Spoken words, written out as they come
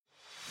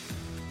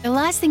The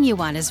last thing you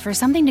want is for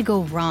something to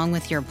go wrong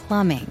with your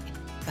plumbing,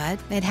 but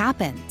it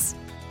happens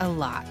a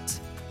lot.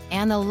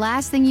 And the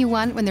last thing you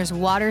want when there's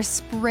water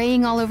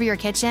spraying all over your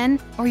kitchen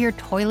or your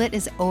toilet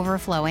is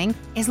overflowing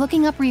is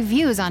looking up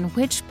reviews on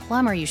which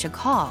plumber you should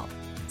call.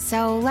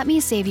 So let me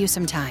save you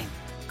some time.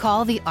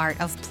 Call the Art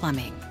of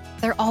Plumbing.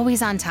 They're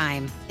always on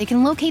time. They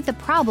can locate the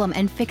problem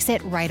and fix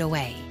it right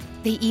away.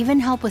 They even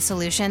help with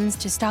solutions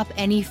to stop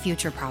any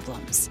future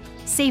problems.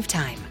 Save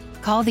time.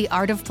 Call the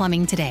Art of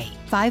Plumbing today.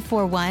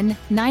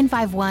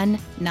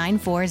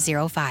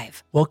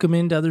 541-951-9405. Welcome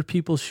into Other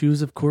People's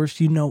Shoes, of course.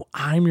 You know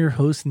I'm your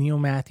host, Neil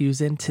Matthews,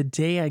 and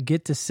today I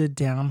get to sit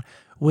down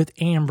with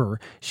Amber.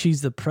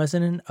 She's the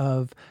president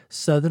of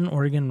Southern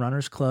Oregon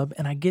Runners Club,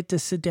 and I get to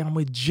sit down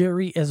with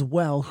Jerry as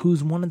well,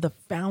 who's one of the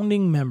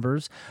founding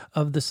members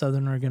of the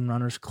Southern Oregon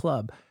Runners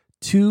Club.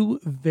 Two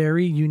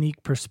very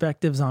unique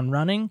perspectives on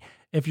running.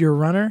 If you're a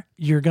runner,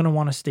 you're going to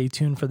want to stay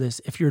tuned for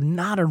this. If you're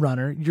not a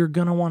runner, you're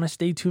going to want to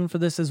stay tuned for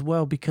this as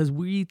well, because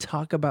we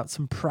talk about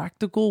some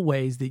practical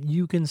ways that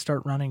you can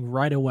start running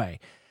right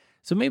away.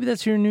 So maybe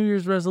that's your New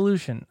Year's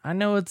resolution. I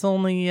know it's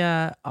only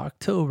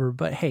October,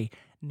 but hey,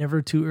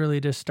 never too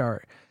early to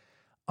start.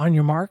 On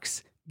your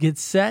marks, get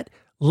set,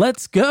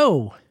 let's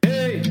go.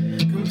 Hey,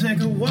 come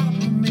take a walk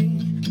with me,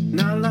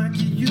 not like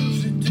you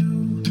used to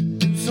do.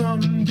 Do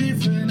something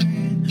different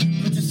and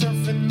put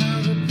yourself in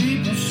other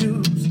people's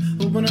shoes.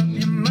 Open up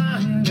your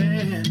mind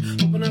and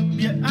open up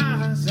your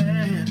eyes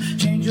and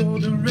change your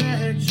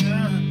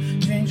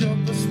direction, change your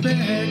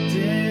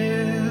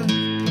perspective.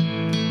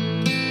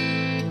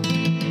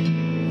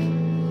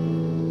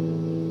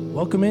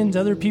 Welcome into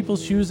Other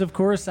People's Shoes, of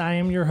course. I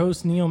am your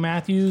host, Neil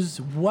Matthews.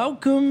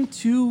 Welcome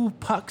to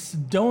Puck's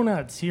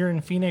Donuts here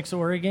in Phoenix,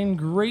 Oregon.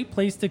 Great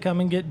place to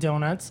come and get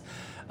donuts.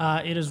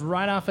 It is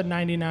right off at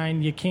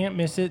 99. You can't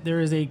miss it.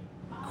 There is a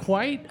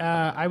quite,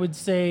 I would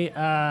say,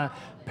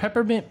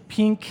 peppermint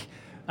pink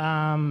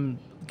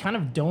kind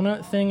of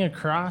donut thing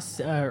across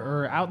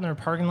or out in their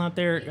parking lot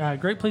there.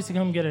 Great place to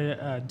come get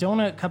a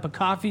donut, cup of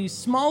coffee.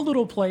 Small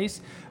little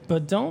place,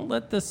 but don't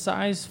let the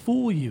size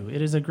fool you.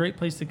 It is a great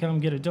place to come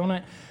get a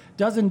donut.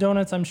 Dozen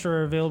donuts, I'm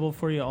sure, are available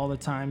for you all the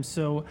time.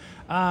 So,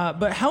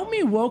 but help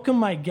me welcome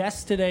my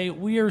guest today.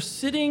 We are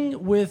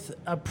sitting with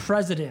a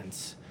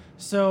president.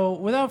 So,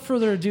 without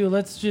further ado,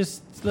 let's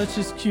just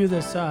cue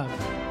this up.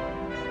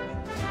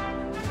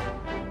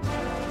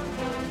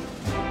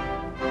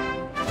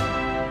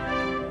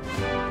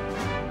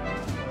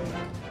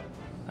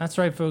 That's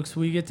right, folks.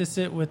 We get to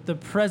sit with the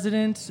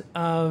president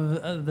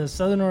of the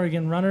Southern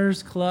Oregon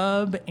Runners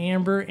Club,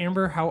 Amber.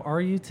 Amber, how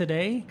are you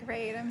today?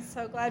 Great. I'm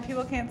so glad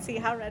people can't see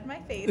how red my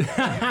face is.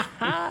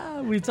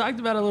 We talked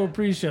about a little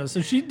pre-show,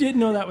 so she did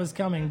know that was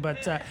coming,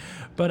 but she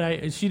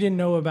didn't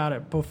know about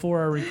it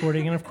before our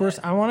recording. And of course,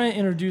 I want to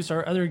introduce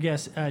our other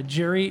guest,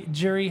 Jerry.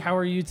 Jerry, how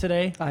are you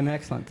today? I'm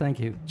excellent, thank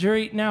you.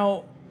 Jerry,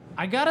 now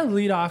I got to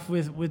lead off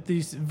with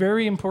this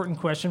very important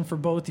question for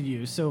both of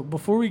you. So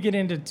before we get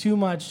into too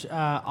much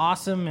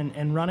awesome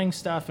and running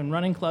stuff and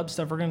running club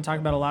stuff, we're going to talk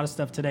about a lot of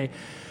stuff today.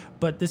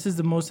 But this is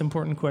the most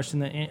important question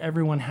that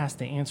everyone has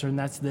to answer, and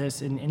that's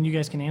this. And you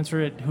guys can answer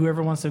it,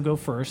 whoever wants to go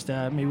first.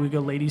 Maybe we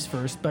go ladies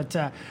first.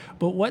 But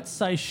what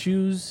size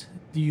shoes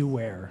do you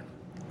wear?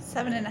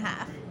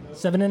 7.5.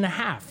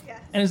 7.5. Yes.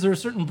 And is there a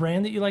certain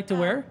brand that you like to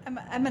wear?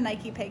 I'm a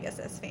Nike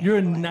Pegasus fan. You're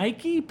a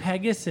Nike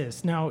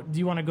Pegasus. Now, do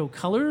you want to go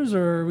colors,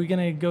 or are we going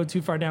to go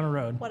too far down the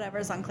road?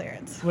 Whatever's on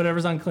clearance.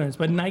 Whatever's on clearance.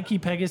 But Nike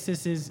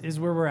Pegasus is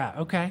where we're at.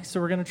 Okay,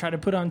 so we're going to try to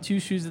put on two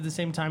shoes at the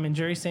same time. And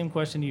Jerry, same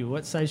question to you.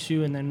 What size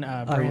shoe and then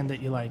brand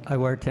that you like? I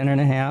wear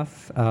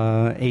 10.5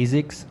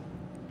 ASICS,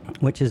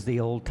 which is the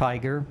old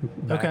Tiger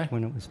back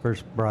when it was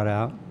first brought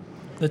out.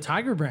 The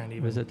Tiger brand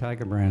even. It was a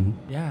Tiger brand.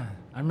 Yeah,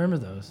 I remember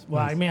those.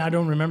 Well, Yes. I mean, I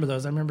don't remember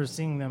those. I remember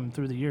seeing them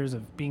through the years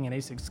of being an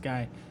ASICS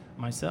guy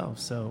myself.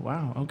 So,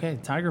 wow, okay,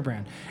 Tiger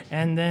brand.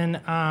 And then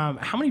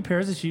how many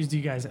pairs of shoes do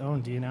you guys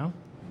own? Do you know?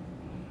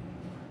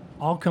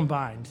 All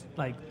combined,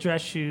 like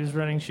dress shoes,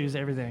 running shoes,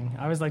 everything.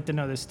 I always like to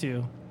know this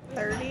too.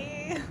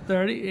 30.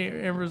 30?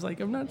 Amber's like,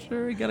 I'm not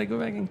sure. I got to go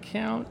back and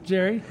count.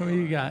 Jerry, what do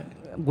you got?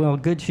 Well,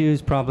 good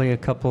shoes, probably a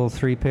couple,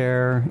 3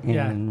 pair,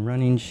 and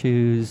running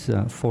shoes,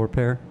 4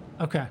 pair.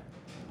 Okay.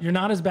 You're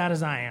not as bad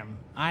as I am.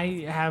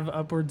 I have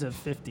upwards of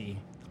 50.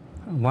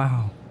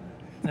 Wow.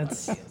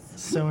 That's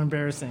so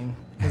embarrassing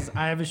because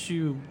I have a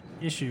shoe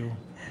issue,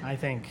 I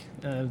think.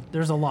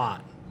 There's a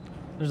lot.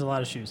 There's a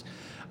lot of shoes.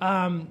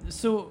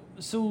 So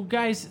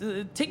guys,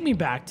 take me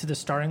back to the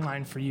starting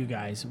line for you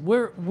guys.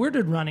 Where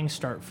did running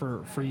start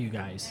for you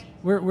guys?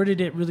 Where did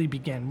it really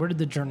begin? Where did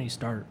the journey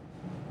start?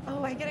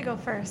 Oh, I get to go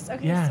first.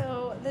 Okay, Yeah.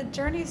 So the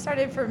journey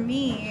started for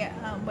me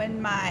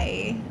when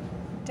my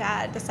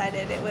dad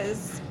decided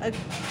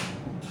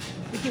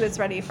he was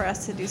ready for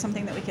us to do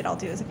something that we could all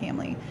do as a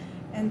family.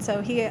 And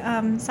so he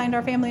signed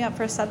our family up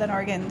for Southern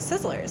Oregon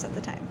Sizzlers at the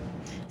time.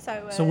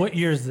 So what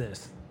year is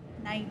this?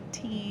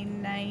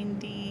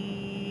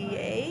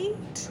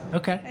 1998,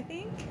 Okay. I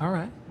think. All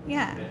right.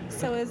 Yeah.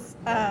 So it was,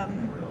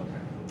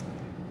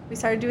 we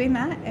started doing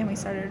that, and we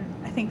started,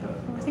 I think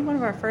one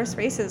of our first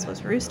races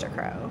was Rooster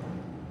Crow.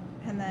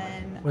 And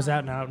then Was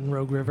that out in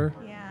Rogue River?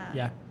 Yeah.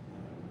 Yeah.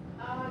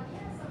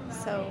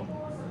 So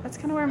that's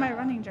kind of where my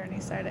running journey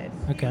started.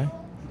 Okay.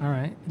 All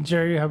right.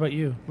 Jerry, how about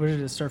you? Where did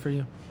it start for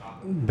you?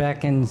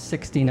 Back in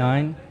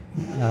 '69.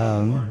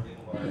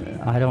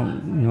 I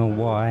don't know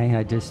why.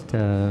 I just,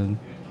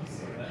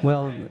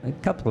 well, a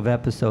couple of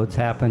episodes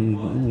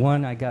happened.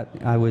 One,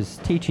 I was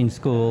teaching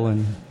school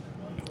and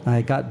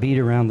I got beat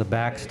around the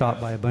backstop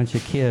by a bunch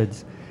of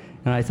kids.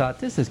 And I thought,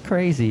 this is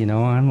crazy, you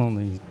know, I'm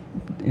only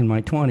in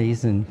my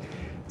 20s and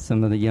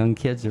some of the young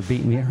kids are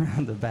beating me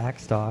around the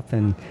backstop.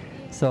 And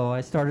so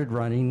I started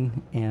running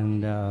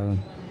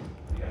and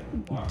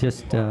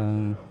just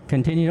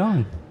continued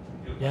on.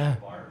 Yeah.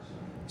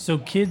 So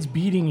kids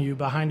beating you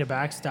behind a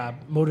backstop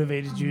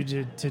motivated you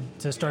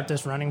to start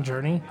this running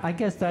journey? I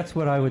guess that's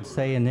what I would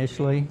say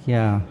initially,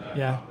 yeah.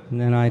 Yeah. And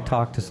then I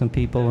talked to some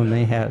people and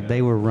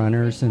they were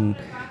runners, and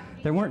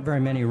there weren't very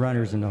many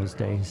runners in those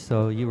days,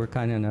 so you were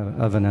kind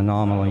of an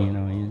anomaly, you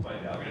know.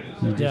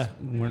 You just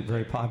weren't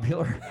very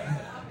popular.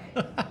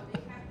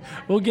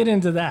 We'll get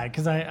into that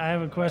because I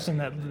have a question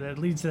that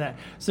leads to that.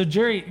 So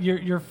Jerry,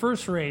 your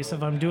first race,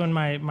 if I'm doing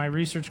my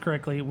research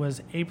correctly,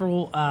 was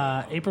April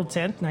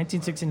 10th,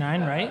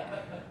 1969, right?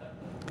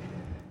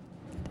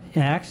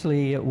 And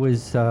actually, it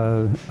was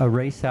a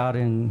race out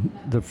in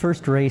the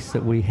first race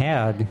that we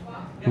had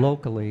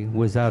locally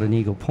was out in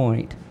Eagle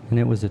Point, and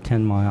it was a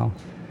 10-mile.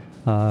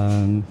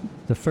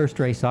 The first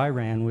race I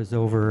ran was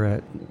over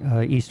at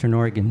Eastern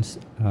Oregon's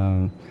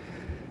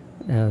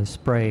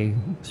Spray,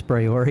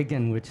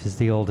 Oregon, which is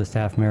the oldest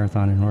half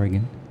marathon in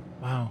Oregon.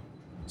 Wow.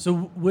 So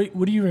what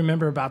do you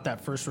remember about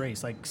that first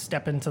race? Like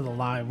step into the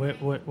line.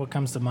 What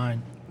comes to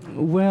mind?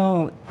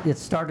 Well, it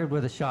started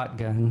with a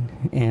shotgun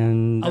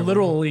and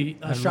literally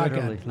a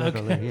shotgun.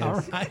 Literally, okay. Yes.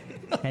 All right.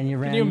 And you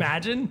ran. Can you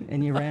imagine?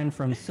 And you ran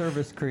from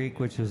Service Creek,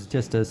 which was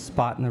just a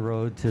spot in the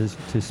road, to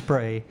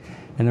Spray,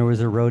 and there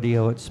was a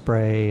rodeo at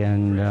Spray,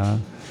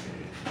 and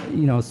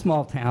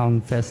small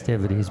town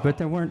festivities. But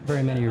there weren't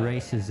very many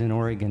races in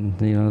Oregon.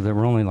 You know, there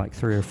were only like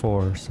 3 or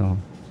 4. So.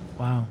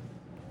 Wow.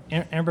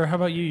 Amber, how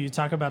about you? You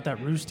talk about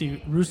that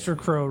Rooster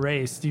Crow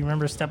race. Do you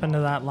remember stepping to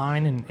that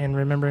line and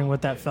remembering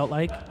what that felt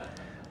like?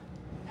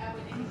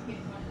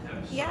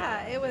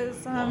 Yeah, it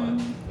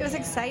was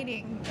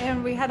exciting,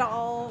 and we had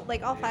all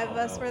 5 of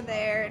us were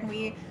there, and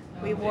we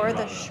wore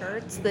the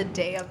shirts the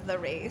day of the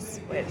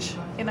race, which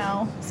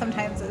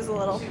sometimes is a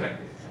little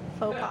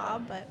faux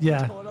pas, but we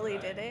totally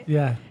did it.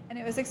 Yeah. And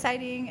it was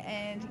exciting,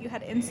 and you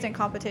had instant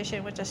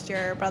competition with just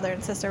your brother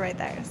and sister right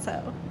there.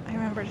 So I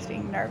remember just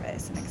being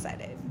nervous and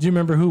excited. Do you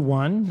remember who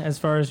won as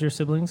far as your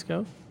siblings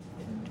go?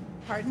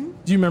 Pardon?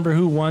 Do you remember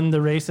who won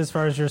the race as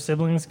far as your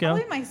siblings go?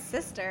 Probably my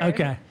sister.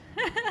 Okay.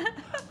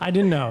 I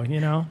didn't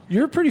know,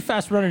 You're a pretty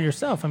fast runner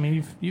yourself. I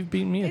mean, you've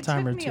beaten me a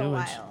time or two. It took me a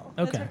while.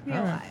 Okay. It took me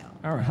a while.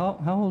 All right. How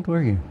old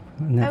were you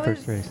in that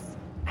first race?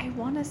 I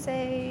want to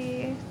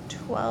say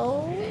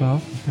 12.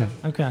 Well,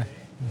 okay.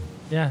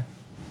 Yeah.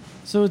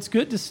 So it's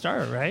good to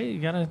start, right? You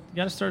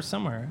gotta start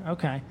somewhere.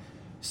 Okay.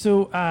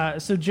 So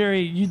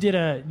Jerry, you did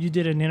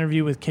an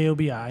interview with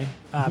KOBI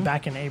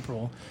back in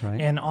April,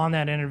 right. And on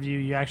that interview,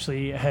 you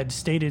actually had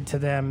stated to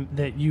them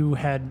that you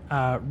had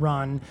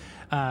run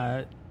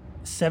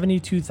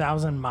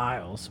 72,000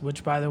 miles,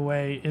 which, by the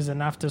way, is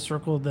enough to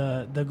circle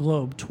the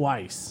globe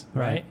twice,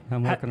 right?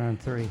 I'm working on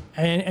 3.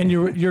 And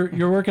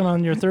you're working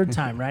on your 3rd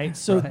time, right?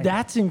 So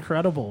That's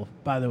incredible,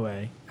 by the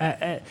way.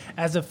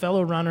 As a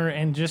fellow runner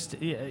and just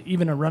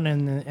even a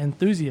running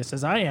enthusiast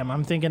as I am,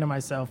 I'm thinking to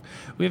myself,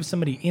 we have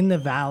somebody in the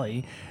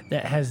valley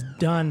that has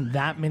done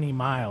that many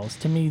miles.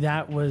 To me,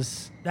 that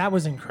was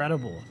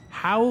incredible.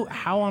 How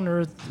on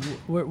earth,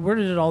 where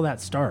did all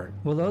that start?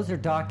 Well, those are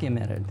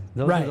documented.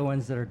 Those are the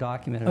ones that are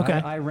documented. Okay.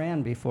 I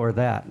ran before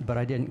that, but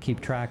I didn't keep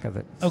track of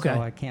it. Okay.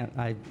 So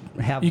I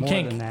have You more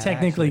can't than that,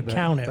 technically actually,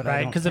 count it, but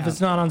right? Because if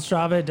it's not on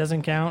Strava, it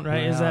doesn't count,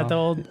 right? Is that the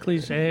old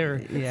cliche?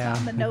 Or Yeah. It's not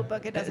in the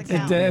notebook, it doesn't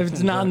count. if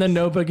it's not in the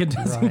notebook, it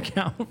doesn't Right.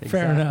 count.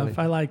 Fair Exactly. enough.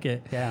 I like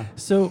it. Yeah.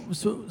 So,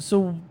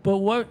 but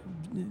what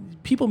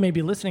people may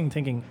be listening,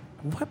 thinking,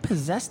 what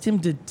possessed him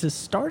to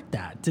start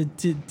that,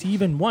 to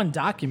even 1,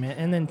 document,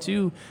 and then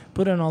 2,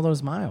 put in all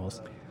those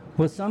miles?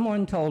 Well,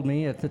 someone told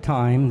me at the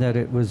time that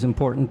it was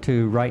important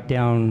to write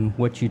down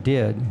what you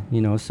did,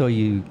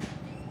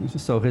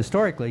 so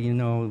historically,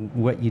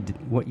 what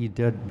you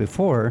did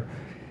before,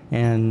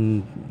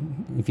 and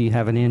if you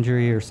have an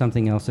injury or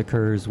something else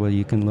occurs, well,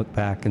 you can look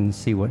back and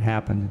see what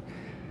happened.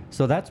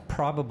 So that's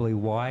probably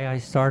why I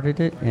started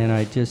it, and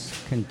I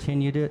just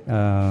continued it.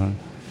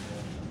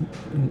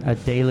 A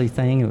daily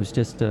thing. It was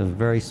just a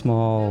very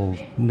small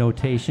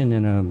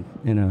notation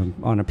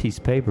on a piece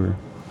of paper,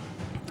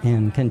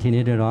 and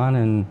continued it on,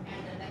 and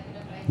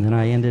then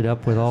I ended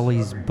up with all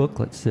these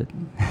booklets that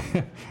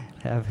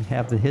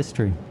have the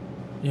history.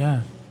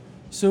 Yeah.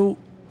 So,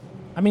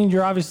 I mean,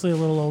 you're obviously a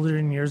little older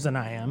in years than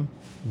I am.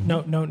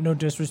 Mm-hmm. No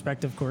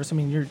disrespect, of course. I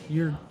mean,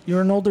 you're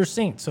an older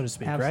saint, so to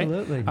speak, right?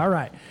 Absolutely. All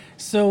right.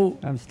 So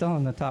I'm still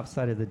on the top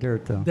side of the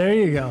dirt, though. There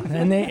you go.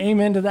 And they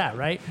amen to that,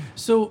 right?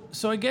 So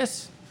I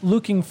guess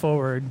looking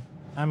forward,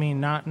 I mean,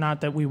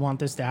 not that we want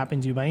this to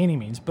happen to you by any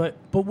means, but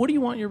what do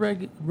you want your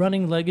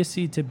running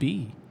legacy to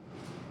be?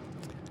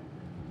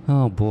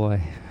 Oh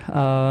boy,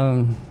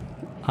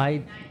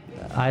 I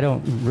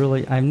don't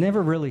really. I've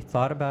never really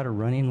thought about a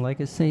running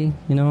legacy.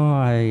 You know,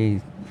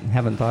 I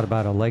haven't thought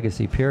about a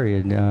legacy.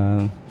 Period.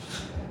 I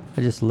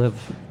just live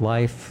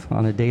life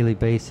on a daily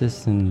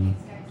basis and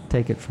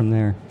take it from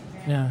there.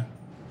 Yeah.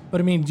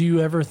 But I mean, do you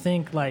ever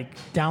think like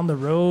down the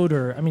road,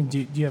 or I mean,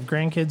 do you have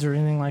grandkids or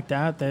anything like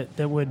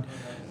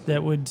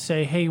that would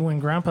say, hey, when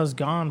Grandpa's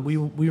gone, we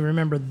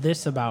remember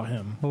this about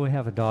him? Well, we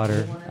have a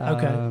daughter.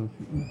 Okay.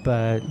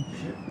 But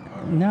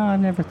no, I've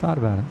never thought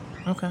about it.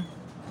 Okay.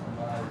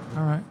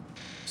 All right.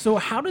 So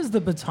how does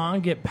the baton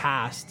get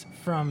passed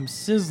from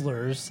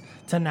Sizzlers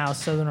to now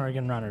Southern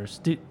Oregon Runners?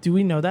 Do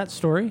we know that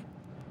story?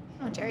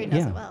 Oh, Jerry knows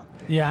Yeah. it well.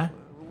 Yeah.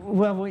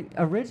 Well,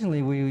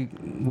 originally we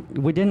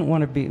didn't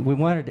want to be. We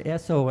wanted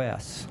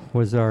SOS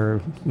was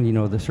our,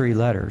 the 3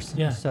 letters.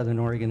 Yeah. Southern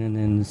Oregon and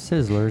then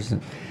Sizzlers.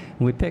 And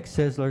we picked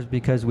Sizzlers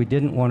because we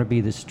didn't want to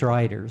be the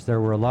Striders. There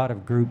were a lot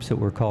of groups that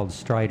were called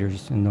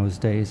Striders in those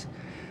days,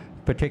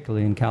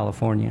 particularly in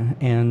California.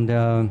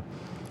 And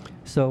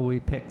so we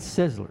picked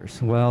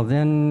Sizzlers. Well,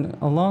 then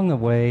along the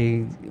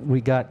way,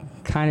 we got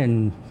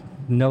kind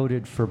of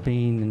noted for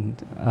being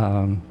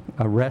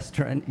a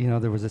restaurant.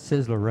 There was a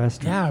Sizzler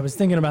restaurant. Yeah, I was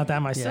thinking about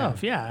that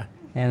myself. Yeah.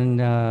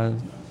 And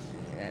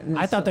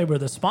I thought they were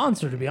the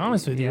sponsor, to be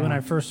honest with you, Yeah. when I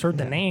first heard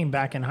the name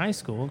back in high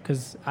school,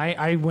 because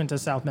I went to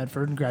South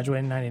Medford and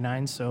graduated in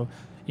 '99. So,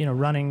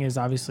 running is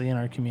obviously in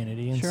our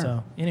community. And Sure.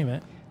 so, anyway.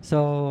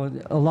 So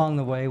along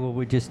the way,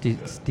 we just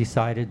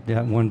decided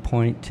at one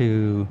point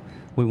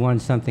we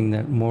wanted something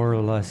that more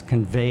or less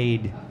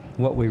conveyed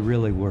what we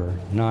really were.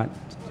 Not,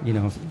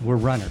 we're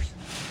runners.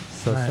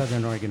 So Right.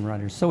 Southern Oregon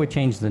Runners. So we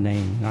changed the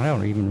name. I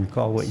don't even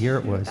recall what year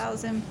it was.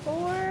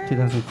 2004.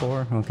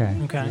 2004? Okay.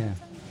 Okay. Yeah.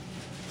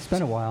 It's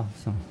been a while.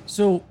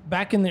 So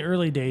back in the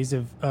early days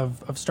of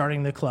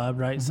starting the club,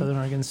 right, Mm-hmm. Southern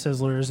Oregon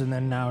Sizzlers, and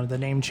then now the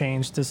name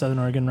changed to Southern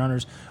Oregon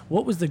Runners,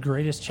 what was the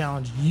greatest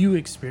challenge you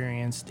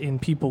experienced in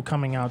people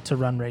coming out to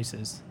run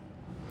races?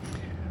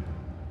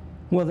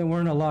 Well, there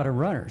weren't a lot of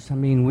runners. I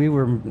mean, we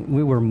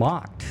were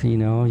mocked.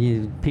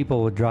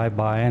 People would drive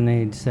by and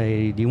they'd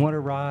say, "Do you want to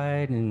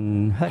ride?"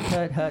 and "hut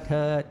hut hut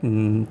hut,"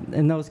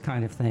 and those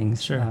kind of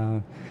things.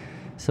 Sure.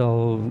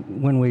 So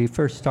when we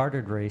first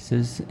started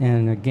races,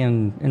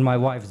 and my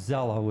wife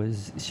Zella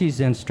she's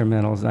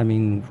instrumental. I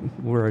mean,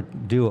 we're a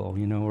duo.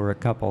 We're a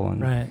couple,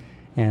 and Right.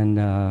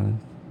 and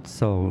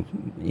so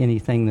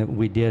anything that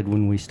we did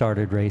when we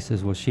started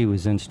races, well, she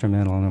was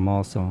instrumental in them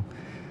also.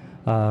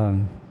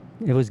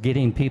 It was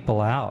getting people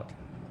out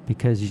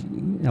because,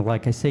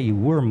 like I say, you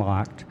were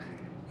mocked,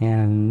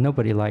 and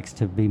nobody likes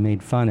to be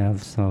made fun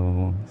of.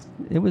 So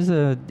it was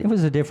a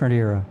different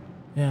era.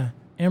 Yeah.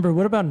 Amber,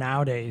 what about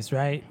nowadays,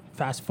 right?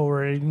 Fast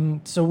forward.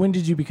 So when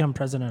did you become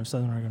president of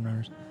Southern Oregon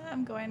Runners?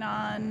 I'm going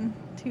on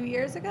 2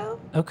 years ago.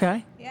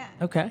 Okay. Yeah.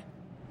 Okay.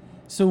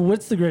 So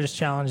what's the greatest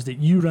challenge that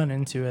you run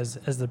into as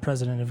the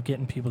president of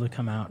getting people to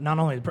come out? Not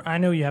only, I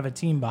know you have a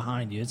team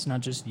behind you. It's not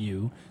just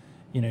you.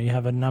 You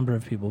have a number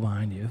of people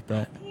behind you.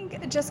 But I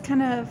think just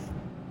kind of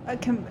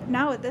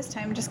now at this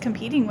time, just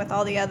competing with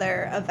all the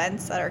other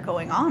events that are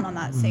going on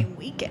that same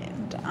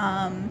weekend.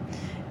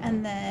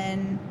 And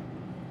then,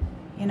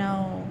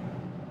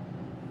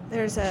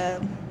 there's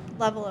a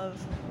level of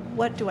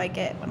what do I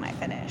get when I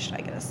finish? Do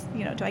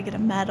I get a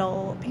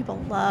medal?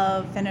 People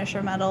love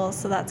finisher medals,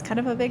 so that's kind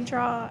of a big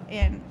draw.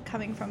 And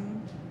coming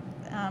from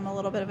a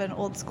little bit of an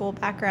old school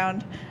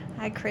background,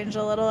 I cringe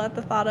a little at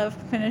the thought of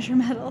finisher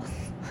medals.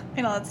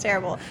 I know that's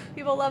terrible.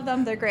 People love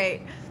them; they're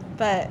great,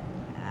 but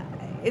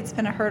it's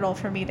been a hurdle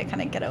for me to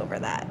kind of get over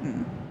that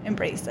and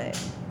embrace it.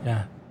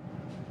 yeah,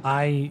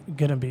 I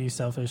gonna be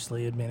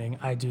selfishly admitting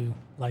I do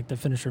like the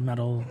finisher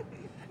medal.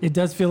 It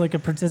does feel like a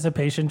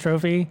participation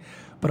trophy,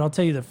 but I'll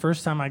tell you, the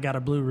first time I got a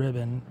blue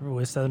ribbon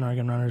with Southern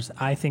Oregon Runners,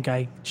 I think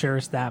I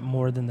cherished that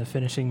more than the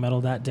finishing medal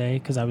that day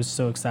because I was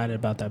so excited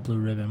about that blue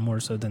ribbon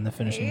more so than the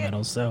finishing Right.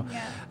 medal. So,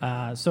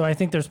 Yeah. so I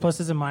think there's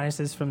pluses and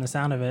minuses from the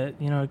sound of it.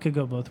 It could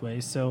go both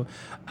ways. So,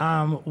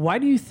 why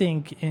do you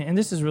think? And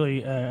this is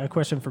really a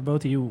question for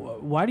both of you.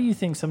 Why do you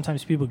think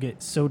sometimes people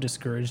get so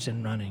discouraged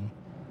in running?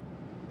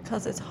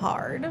 Because it's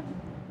hard.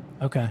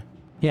 Okay.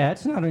 Yeah,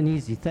 it's not an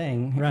easy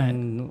thing. Right.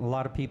 And a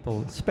lot of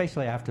people,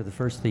 especially after the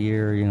first of the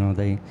year,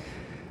 they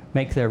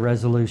make their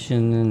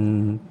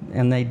resolution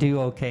and they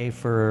do okay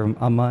for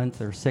a month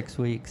or 6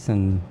 weeks,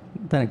 and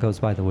then it goes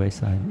by the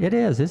wayside.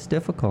 It's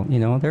difficult.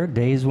 There are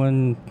days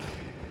when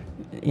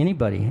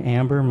anybody,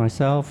 Amber,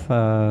 myself,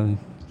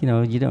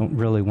 you don't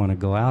really want to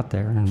go out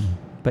there,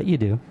 but you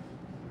do.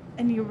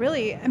 And you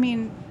really,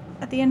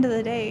 at the end of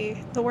the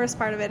day, the worst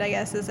part of it, I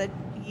guess, is that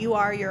you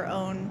are your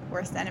own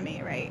worst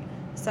enemy, right?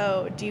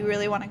 So do you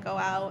really want to go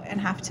out and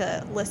have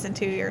to listen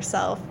to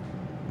yourself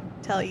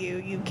tell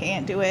you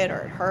can't do it or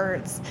it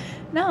hurts?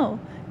 No,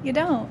 you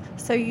don't.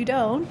 So you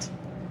don't,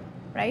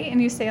 right?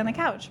 And you stay on the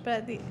couch.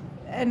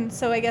 And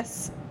so I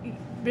guess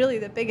really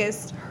the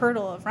biggest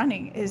hurdle of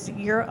running is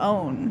your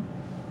own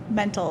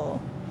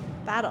mental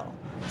battle.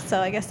 So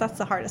I guess that's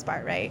the hardest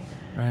part, right?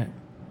 Right.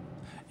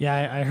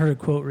 Yeah, I heard a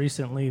quote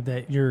recently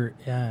that you're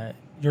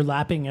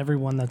lapping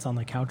everyone that's on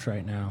the couch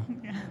right now.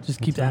 Yeah.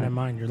 Just keep that in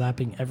mind. You're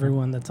lapping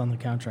everyone that's on the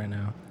couch right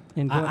now.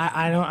 And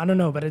I don't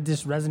know, but it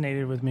just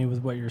resonated with me with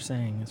what you're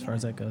saying as far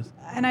as that goes.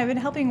 And I've been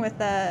helping with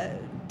the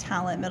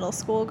talent middle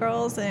school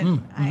girls,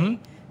 and I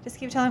just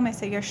keep telling them, I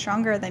say, you're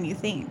stronger than you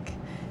think.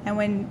 And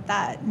when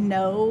that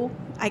no,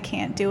 I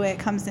can't do it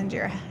comes into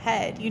your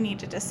head, you need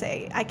to just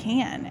say, I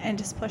can, and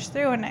just push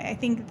through. And I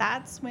think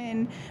that's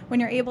when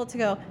you're able to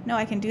go, no,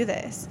 I can do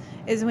this,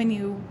 is when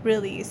you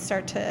really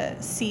start to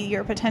see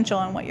your potential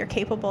and what you're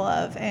capable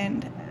of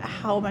and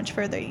how much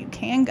further you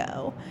can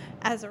go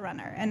as a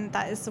runner. And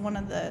that is one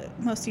of the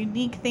most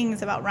unique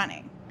things about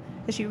running,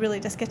 is you really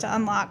just get to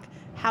unlock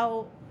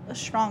how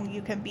strong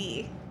you can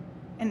be.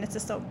 And it's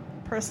just a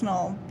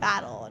personal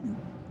battle, and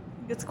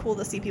it's cool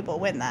to see people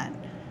win that.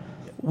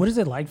 What is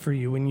it like for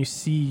you when you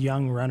see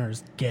young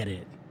runners get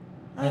it?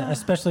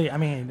 Especially, I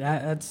mean,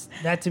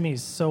 that to me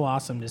is so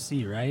awesome to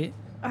see, right?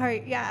 All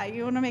right, yeah,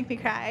 you want to make me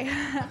cry.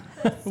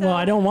 Well,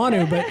 I don't want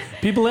to, but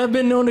people have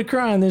been known to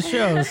cry on this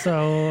show,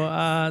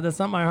 so that's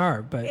not my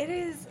heart. But It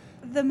is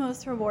the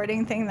most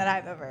rewarding thing that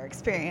I've ever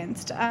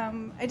experienced.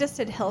 I just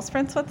did hill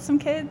sprints with some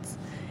kids,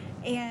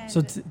 and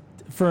so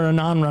for a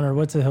non-runner,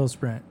 what's a hill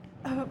sprint?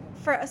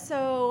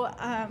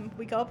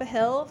 We go up a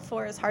hill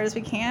for as hard as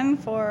we can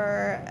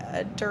for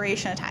a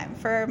duration of time.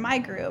 For my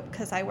group,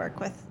 because I work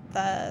with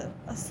the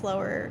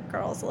slower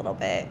girls a little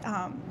bit,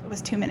 it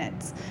was 2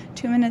 minutes.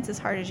 2 minutes as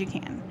hard as you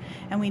can.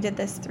 And we did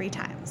this 3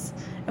 times.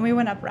 And we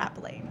went up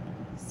Rap Lane.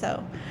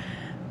 So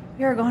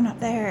we were going up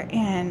there,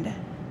 and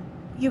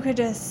you could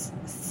just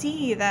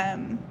see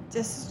them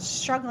just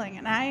struggling.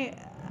 And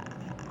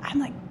I'm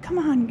like, come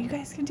on, you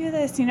guys can do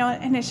this,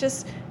 and it's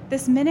just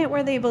this minute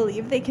where they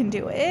believe they can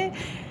do it,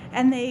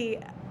 and they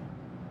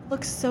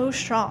look so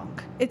strong.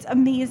 It's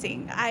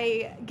amazing.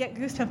 I get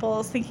goose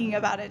pimples thinking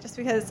about it, just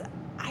because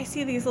I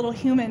see these little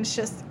humans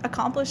just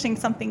accomplishing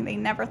something they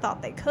never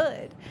thought they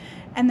could,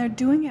 and they're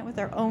doing it with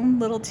their own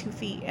little 2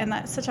 feet, and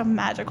that's such a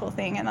magical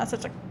thing, and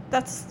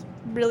that's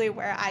really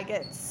where I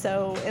get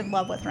so in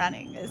love with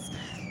running. It's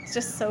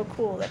just so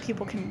cool that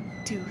people can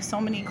do so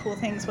many cool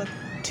things with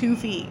 2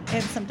 feet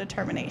and some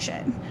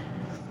determination.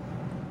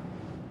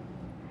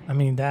 I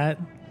mean,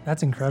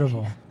 that's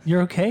incredible.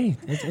 You're okay.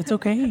 It's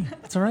okay.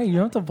 It's all right. You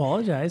don't have to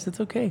apologize.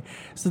 It's okay.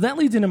 So that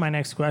leads into my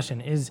next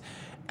question is,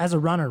 as a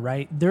runner,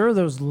 right, there are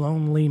those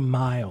lonely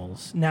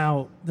miles.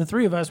 Now, the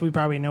three of us, we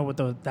probably know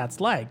what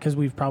that's like because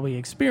we've probably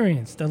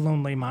experienced a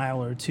lonely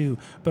mile or two.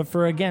 But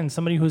for, again,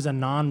 somebody who's a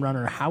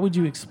non-runner, how would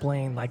you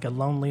explain like a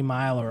lonely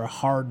mile or a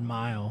hard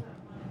mile?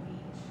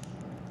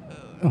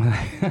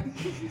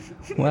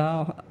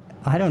 Well,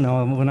 I don't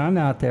know. When I'm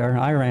out there,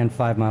 I ran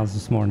 5 miles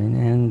this morning,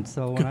 and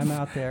so when I'm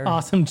out there,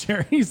 Awesome,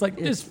 Jerry. He's like,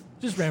 just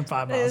ran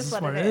 5 miles is this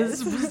what morning. it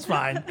is. It's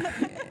fine.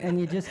 and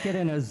you just get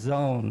in a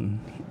zone,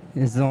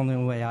 is the only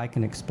way I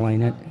can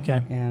explain it.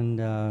 Okay.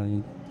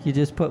 And you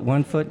just put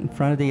one foot in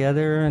front of the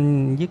other,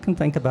 and you can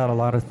think about a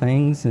lot of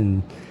things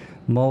and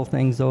mull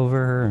things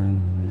over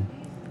and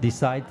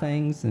decide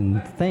things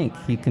and think.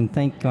 You can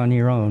think on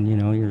your own.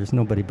 There's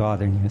nobody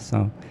bothering you.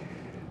 So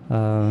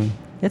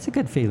it's a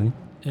good feeling.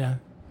 Yeah.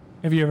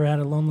 Have you ever had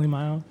a lonely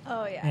mile?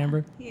 Oh yeah,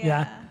 Amber?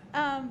 Yeah.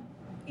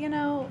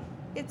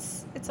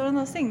 It's one of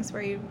those things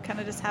where you kind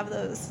of just have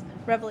those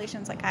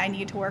revelations, like I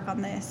need to work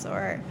on this,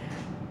 or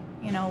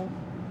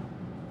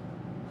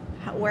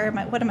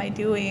what am I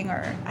doing,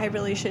 or I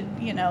really should.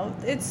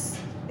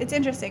 It's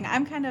interesting.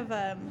 I'm kind of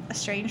a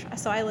strange,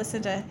 so I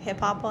listen to hip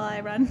hop while I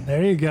run.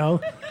 There you go.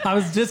 I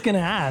was just gonna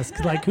ask,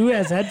 like, who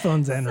has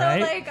headphones in, So,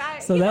 right?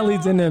 like, So that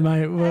leads into what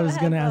I I was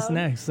have gonna ask headphones.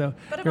 next. So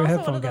But I'm you're a also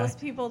headphone one of guy. those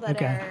people that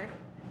Okay. are,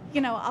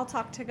 I'll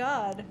talk to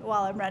God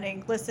while I'm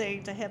running,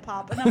 listening to hip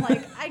hop, and I'm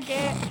like, I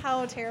get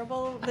how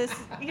terrible this,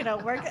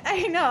 work.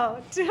 I know.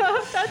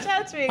 Don't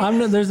judge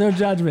me. There's no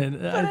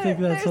judgment. I But think that's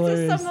there's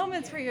hilarious. just some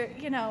moments where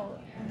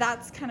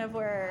that's kind of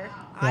where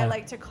I Yeah.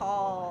 like to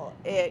call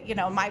it,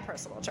 my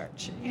personal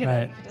church.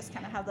 Right. You just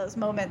kind of have those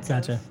moments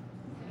Gotcha.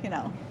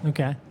 of,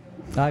 Okay.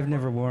 I've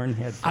never worn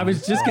headphones. I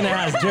was just gonna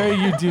ask, Jerry.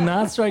 You do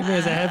not strike me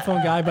as a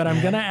headphone guy, but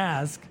I'm gonna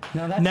ask.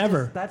 No, that's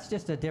Never. That's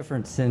just a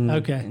difference in.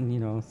 Okay.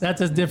 in,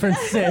 That's a different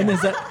sin.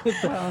 Is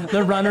that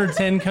the runner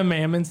 10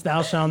 commandments?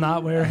 Thou shalt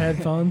not wear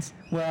headphones.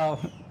 Well,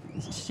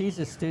 she's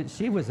a student.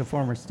 She was a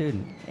former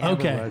student.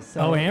 Okay. Was.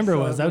 Oh, Amber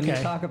was. When Okay.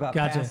 you talk about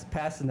Gotcha.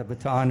 passing the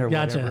baton or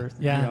Gotcha. whatever,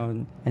 Yeah.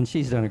 and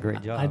she's done a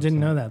great job. I didn't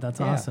so. know that. That's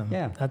Yeah, awesome.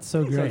 Yeah. That's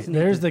so So great. it's neat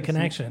There's to- the it's neat-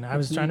 connection. I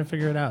was it's trying to neat.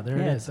 figure it out. There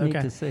Yeah, it is. it's neat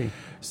Okay. to see.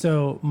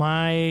 So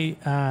my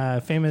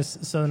famous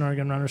Southern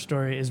Oregon runner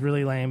story is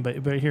really lame, but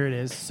here it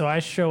is. So I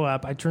show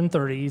up. I turn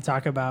 30. You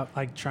talk about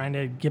like trying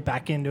to get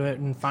back into it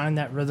and find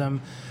that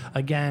rhythm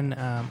again.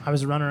 I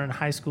was a runner in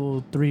high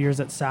school, 3 years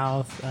at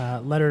South,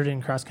 lettered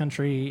in cross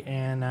country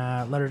and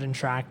lettered in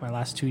track my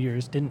last 2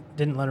 years.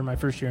 Didn't letter my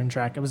first year in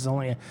track. I was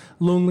only a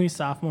lonely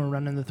sophomore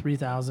running the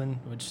 3,000,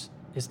 which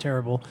is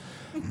terrible.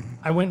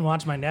 I went and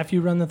watched my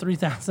nephew run the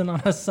 3,000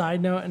 on a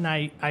side note, and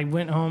I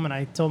went home and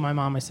I told my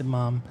mom, I said,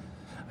 Mom,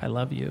 I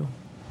love you.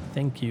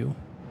 Thank you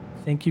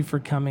Thank you for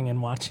coming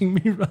and watching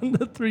me run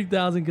the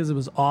 3,000 because it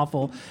was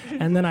awful.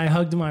 And then I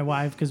hugged my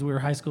wife because we were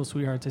high school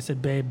sweethearts. I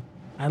said, babe,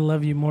 I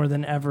love you more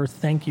than ever.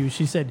 Thank you.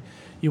 She said,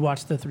 you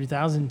watched the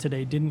 3,000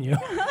 today, didn't you?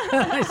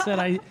 I said,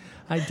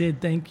 I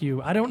did. Thank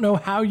you. I don't know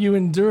how you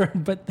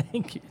endured, but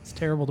thank you. It's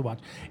terrible to watch.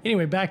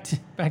 Anyway, back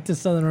to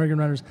Southern Oregon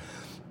runners.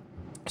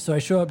 So I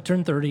show up,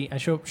 turn 30. I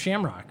show up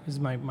Shamrock. This is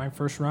my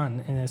first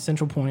run in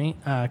Central Point,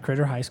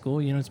 Crater High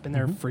School. You know, it's been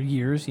there for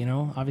years. You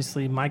know,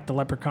 obviously Mike the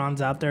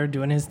Leprechaun's out there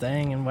doing his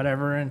thing and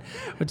whatever, and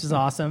which is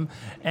awesome.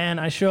 And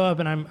I show up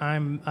and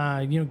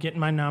I'm getting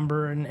my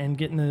number and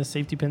getting the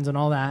safety pins and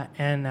all that.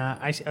 And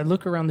I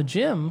look around the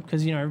gym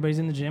because everybody's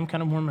in the gym,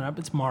 kind of warming up.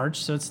 It's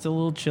March, so it's still a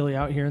little chilly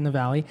out here in the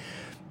valley.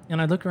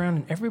 And I look around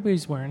and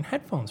everybody's wearing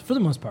headphones for the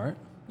most part.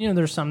 You know,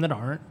 there's some that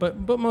aren't, but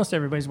most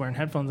everybody's wearing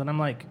headphones. And I'm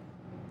like,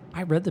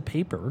 I read the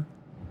paper.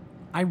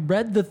 I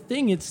read the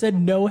thing. It said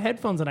no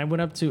headphones. And I went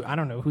up to, I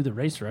don't know who the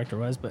race director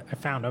was, but I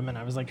found him and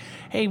I was like,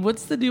 hey,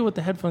 what's the deal with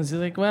the headphones? He's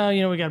like, well,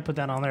 we got to put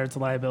that on there. It's a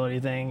liability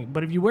thing.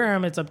 But if you wear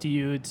them, it's up to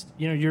you. It's,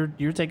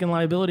 you're taking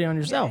liability on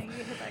yourself. Yeah, you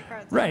get hit by a car,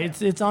 it's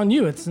Right. It's on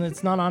you.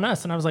 It's not on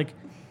us. And I was like,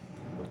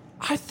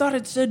 I thought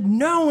it said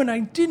no, and I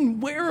didn't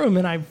wear them,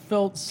 and I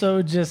felt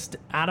so just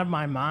out of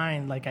my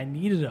mind, like I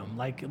needed them,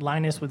 like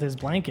Linus with his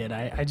blanket.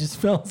 I just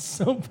felt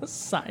so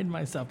beside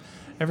myself.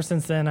 Ever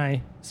since then,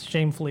 I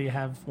shamefully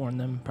have worn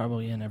them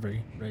probably in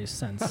every race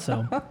since.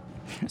 So,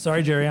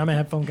 sorry, Jerry, I'm a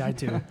headphone guy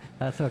too.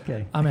 That's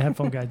okay. I'm a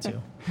headphone guy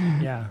too.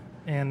 Yeah.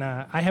 And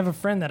I have a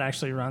friend that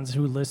actually runs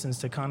who listens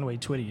to Conway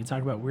Twitty. You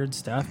talk about weird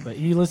stuff, but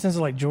he listens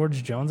to like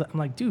George Jones. I'm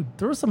like, dude,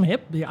 throw some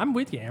hip. I'm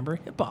with you, Amber.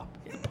 Hip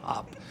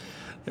hop.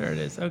 There it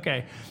is.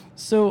 Okay.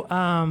 So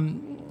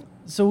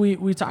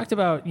we talked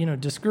about,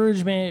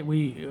 discouragement.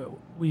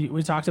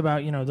 We talked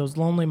about, those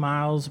lonely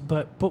miles,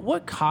 but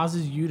what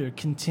causes you to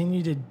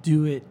continue to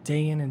do it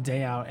day in and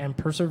day out and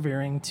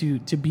persevering to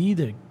be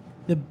the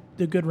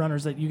good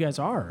runners that you guys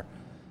are?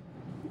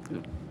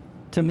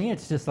 To me,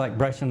 it's just like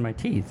brushing my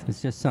teeth.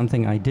 It's just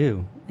something I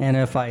do. And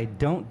if I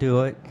don't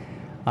do it,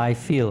 I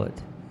feel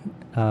it.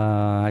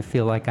 I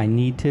feel like I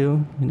need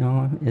to,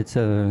 it's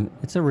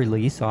a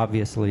release,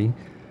 obviously.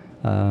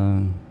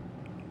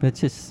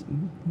 It's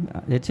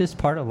just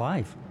part of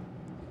life.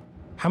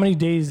 How many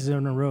days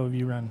in a row have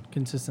you run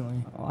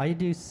consistently? I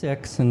do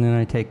 6 and then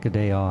I take a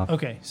day off.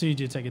 Okay, so you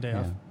do take a day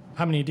off.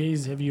 How many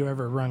days have you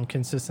ever run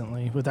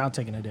consistently without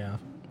taking a day off?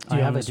 Do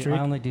you have a streak? I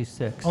only do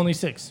 6. Only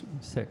 6?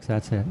 6,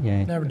 that's it,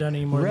 yeah. Never done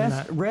any more than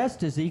that.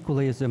 Rest is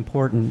equally as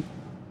important,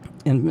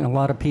 and a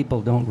lot of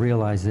people don't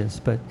realize this,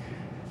 but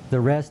the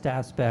rest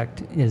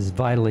aspect is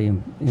vitally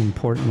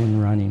important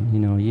in running.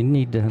 You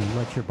need to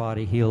let your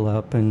body heal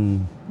up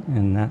and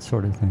that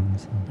sort of thing.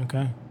 So.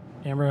 Okay.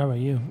 Amber, how about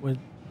you?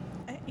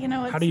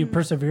 How do you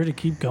persevere to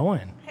keep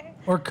going?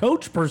 Or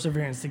coach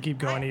perseverance to keep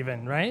going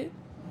even, right?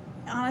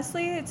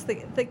 Honestly, it's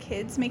the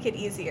kids make it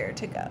easier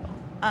to go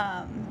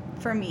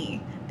for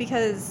me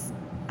because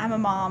I'm a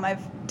mom.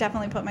 I've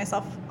definitely put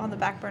myself on the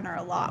back burner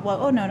a lot.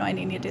 Well, no, I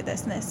need to do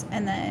this and this.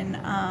 And then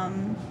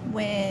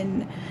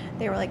when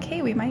they were like,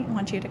 hey, we might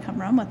want you to come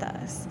run with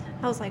us,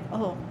 I was like,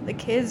 oh, the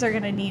kids are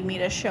going to need me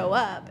to show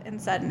up and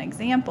set an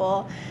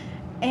example.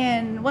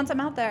 And once I'm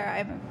out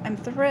there, I'm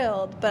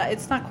thrilled, but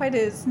it's not quite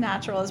as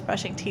natural as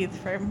brushing teeth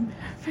for me.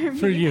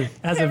 For you,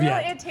 as of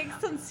yet. It takes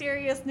some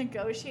serious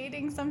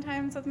negotiating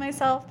sometimes with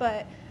myself,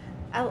 but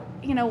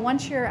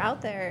once you're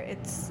out there,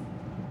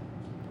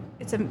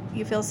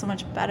 you feel so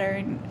much better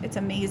and it's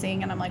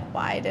amazing. And I'm like,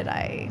 why did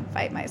I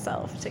fight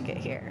myself to get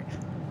here?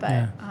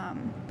 But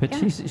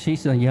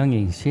she's a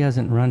youngie. She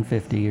hasn't run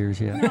 50 years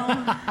yet. No,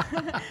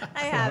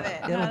 I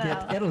haven't.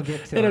 It'll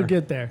get to her. It'll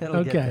get there.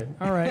 Okay.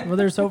 All right. Well,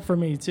 there's hope for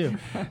me too.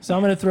 So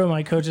I'm going to throw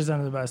my coaches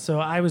under the bus. So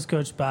I was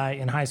coached by,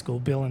 in high school,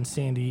 Bill and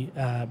Sandy.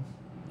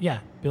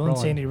 Bill and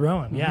Sandy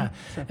Rowan. Yeah.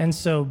 Sure. And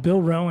so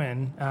Bill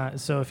Rowan,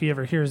 so if he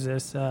ever hears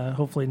this,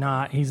 hopefully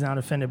not, he's not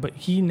offended, but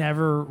he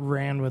never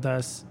ran with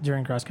us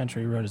during cross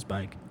country. He rode his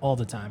bike all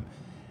the time.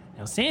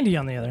 Now, Sandy,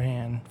 on the other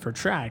hand, for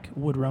track,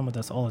 would run with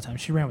us all the time.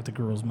 She ran with the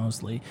girls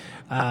mostly.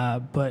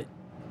 But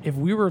if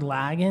we were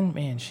lagging,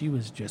 man, she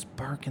was just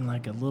barking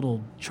like a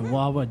little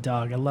Chihuahua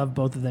dog. I love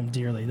both of them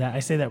dearly.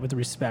 I say that with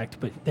respect,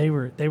 but they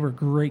were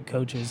great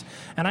coaches.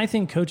 And I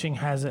think coaching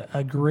has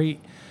a great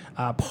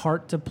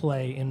part to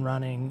play in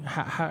running.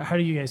 How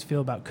do you guys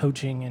feel about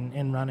coaching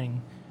and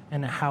running,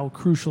 and how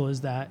crucial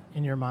is that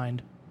in your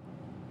mind?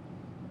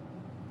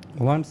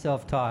 Well, I'm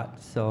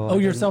self-taught, so... Oh,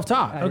 you're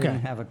self-taught. I Okay.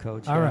 didn't have a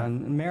coach. All right.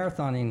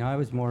 Marathoning, I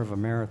was more of a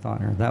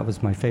marathoner. That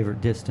was my favorite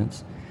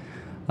distance.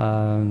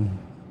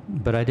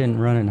 But I didn't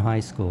run in high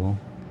school.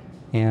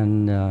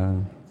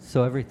 And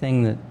so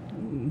everything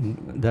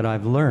that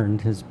I've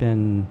learned has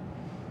been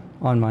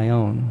on my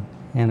own.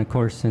 And, of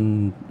course,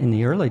 in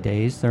the early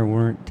days, there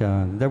weren't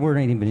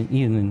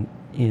even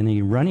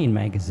any running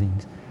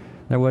magazines.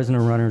 There wasn't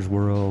a Runner's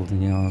World.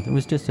 It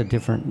was just a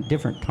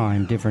different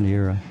time, different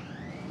era.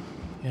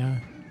 Yeah.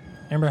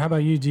 Amber, how about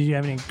you? Did you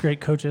have any great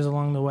coaches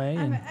along the way?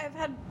 I've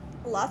had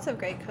lots of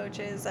great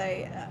coaches.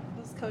 I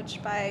was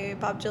coached by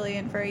Bob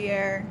Jillian for a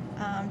year,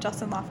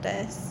 Justin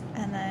Loftus,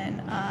 and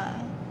then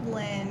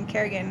Lynn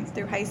Kerrigan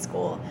through high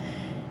school,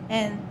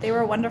 and they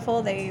were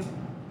wonderful. They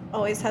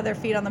always had their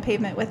feet on the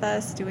pavement with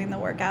us doing the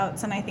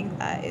workouts, and I think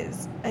that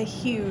is that's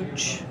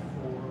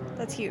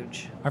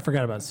huge. I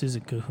forgot about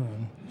Susan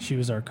Cahoon. She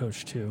was our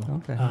coach too.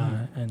 Okay.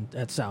 And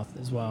at South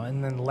as well.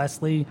 And then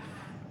Leslie,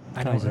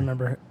 I don't Kaiser.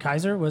 remember.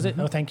 Kaiser, was it?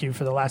 Oh, thank you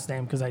for the last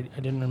name because I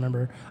didn't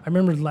remember. I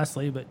remembered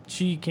Leslie, but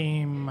she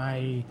came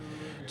my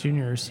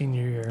junior or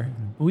senior year.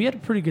 We had a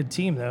pretty good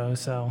team though,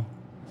 so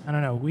I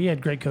don't know. We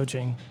had great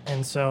coaching.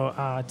 And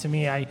so to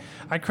me, I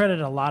credit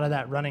a lot of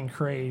that running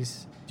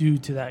craze due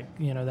to that,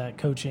 that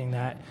coaching,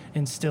 that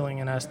instilling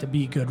in us to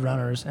be good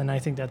runners. And I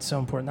think that's so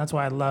important. That's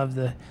why I love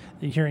the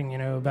hearing,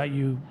 about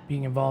you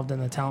being involved in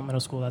the Talent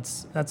Middle School.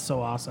 That's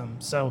so awesome.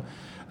 So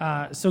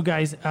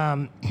guys,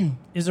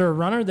 is there a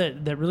runner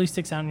that really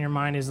sticks out in your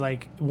mind as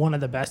like one of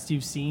the best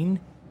you've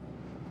seen?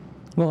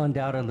 Well,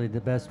 undoubtedly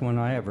the best one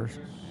I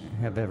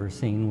have ever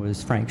seen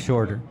was Frank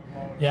Shorter.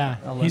 Yeah,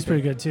 he's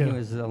pretty good too. He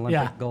was an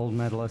Olympic gold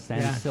medalist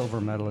and silver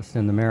medalist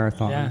in the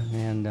marathon. Yeah.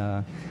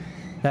 And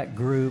that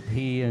group,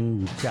 he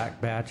and Jack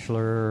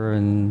Batchelor,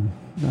 and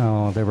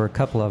there were a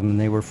couple of them.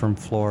 They were from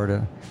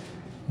Florida,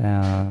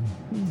 and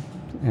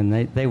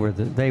they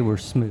were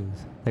smooth.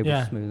 They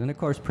were smooth. And of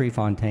course,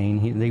 Prefontaine.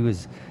 He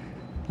was,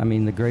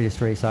 the greatest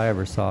race I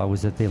ever saw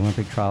was at the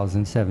Olympic trials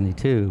in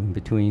 '72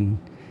 between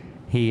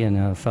he and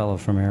a fellow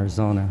from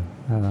Arizona.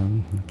 I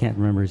can't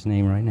remember his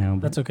name right now.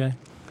 But That's okay.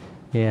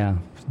 yeah.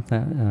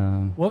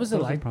 What was it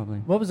those are like? probably-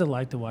 What was it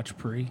like to watch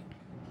Pre?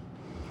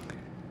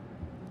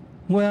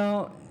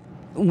 Well,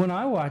 when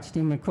I watched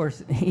him, of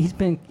course, he's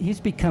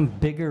become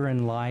bigger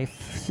in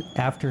life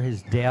after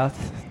his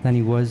death than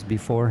he was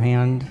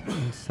beforehand.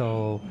 And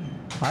so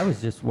I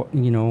was just,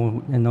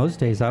 in those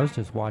days, I was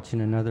just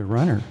watching another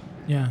runner.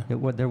 Yeah.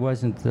 There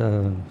wasn't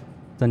the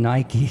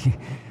Nike,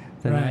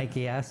 Right.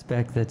 Nike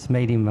aspect that's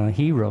made him a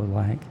hero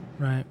like.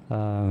 Right.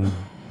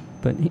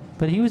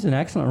 But he was an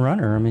excellent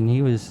runner.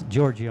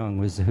 George Young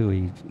was who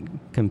he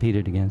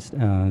competed against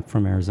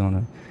from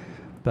Arizona,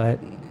 but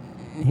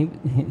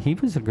he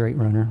was a great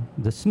runner.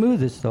 The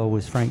smoothest though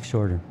was Frank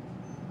Shorter.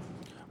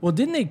 Well,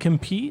 didn't they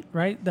compete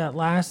right? That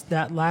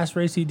last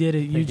race he did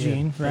at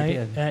Eugene, did. They right?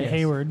 did, At yes.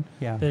 Hayward.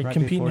 Yeah, They're right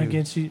competing before he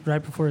against you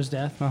right before his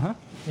death. Uh-huh.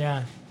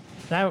 Yeah.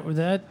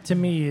 That to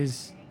me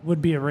would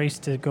be a race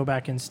to go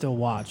back and still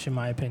watch, in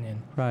my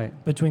opinion. Right.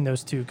 Between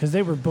those two, because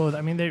they were both.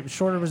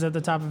 Shorter was at the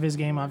top of his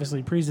game.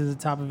 Obviously, Pre's at the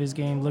top of his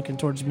game, looking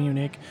towards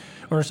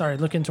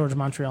looking towards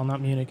Montreal,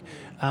 not Munich.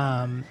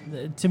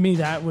 To me,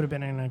 that would have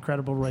been an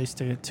incredible race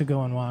to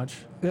go and watch.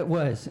 It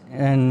was,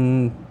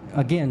 and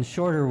again,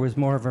 Shorter was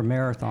more of a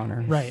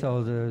marathoner. Right.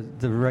 So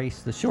the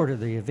race, the shorter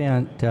the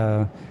event,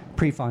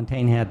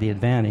 Prefontaine had the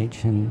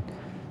advantage,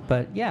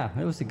 but yeah,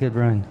 it was a good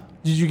run.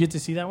 Did you get to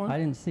see that one? I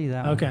didn't see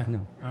that Okay. one.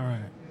 No. All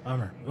right.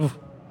 Bummer. Oof.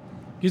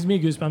 Gives me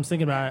goosebumps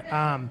thinking about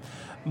it.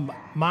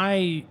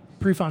 My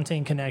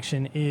Prefontaine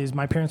connection is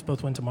my parents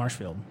both went to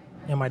Marshfield,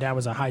 and my dad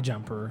was a high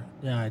jumper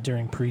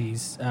during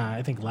Pre's,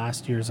 I think,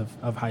 last years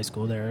of high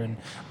school there. And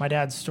my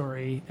dad's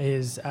story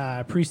is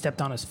Pre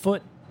stepped on his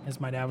foot as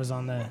my dad was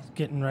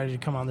getting ready to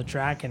come on the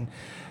track, and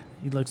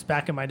he looks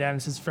back at my dad and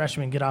says,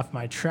 "Freshman, get off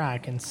my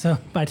track." And so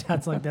my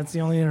dad's like, that's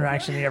the only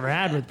interaction he ever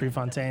had with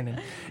Prefontaine.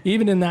 And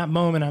even in that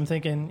moment, I'm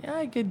thinking,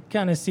 I could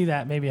kind of see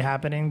that maybe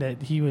happening,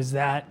 that he was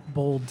that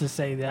bold to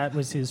say that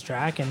was his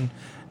track. And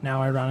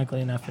now,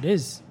 ironically enough, it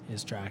is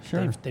his track.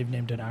 Sure. They've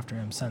named it after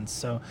him since.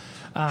 So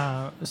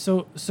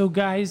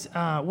guys,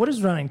 what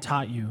has running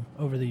taught you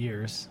over the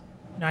years?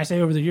 Now, I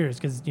say over the years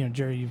because,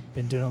 Jerry, you've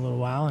been doing it a little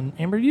while, and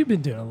Amber, you've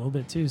been doing it a little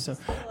bit too. So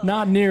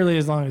not nearly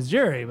as long as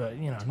Jerry, but,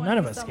 none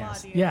of us 20-some can.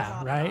 odd years Yeah, off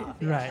and right, off,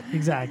 yeah. right,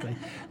 exactly.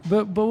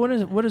 But what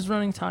has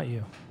running taught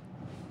you?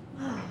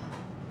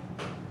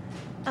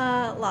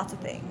 Lots of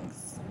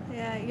things.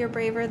 Yeah, you're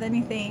braver than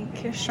you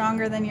think. You're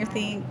stronger than you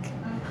think.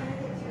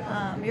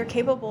 You're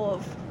capable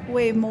of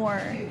way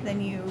more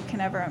than you can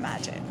ever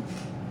imagine.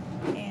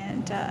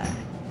 And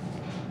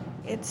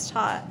it's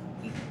taught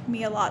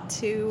me a lot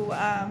too,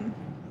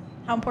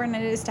 how important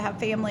it is to have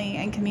family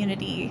and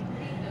community.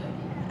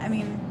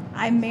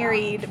 I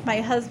married my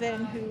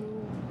husband, who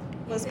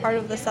was part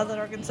of the Southern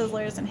Oregon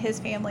Sizzlers, and his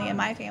family and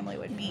my family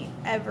would meet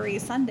every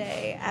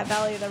Sunday at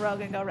Valley of the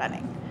Rogue and go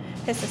running.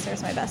 His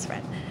sister's my best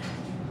friend.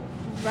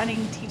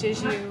 Running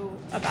teaches you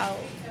about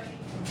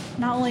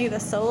not only the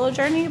solo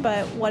journey,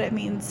 but what it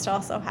means to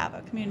also have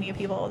a community of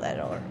people that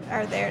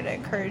are there to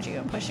encourage you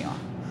and push you on.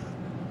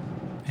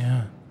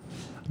 Yeah.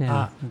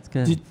 Yeah, that's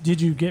good.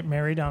 Did you get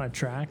married on a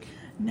track?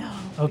 No.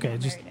 Okay, we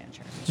got just married in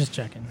church. Just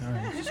checking. All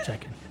right, just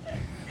checking.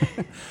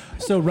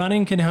 So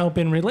running can help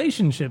in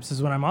relationships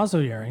is what I'm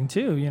also hearing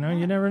too. You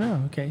never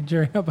know. Okay,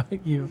 Jerry, how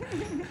about you?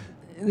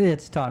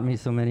 It's taught me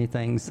so many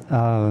things.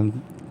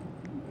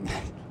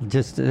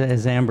 Just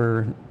as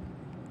Amber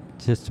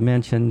just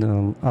mentioned,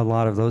 a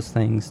lot of those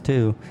things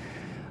too.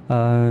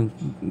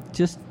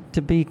 Just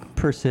to be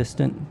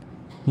persistent.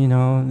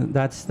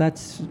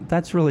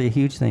 That's really a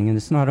huge thing, and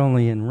it's not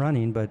only in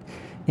running but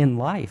in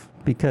life,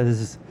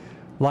 because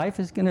life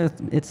is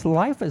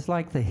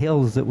like the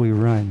hills that we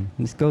run.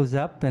 It goes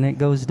up and it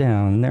goes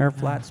down. And there are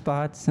flat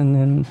spots, and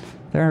then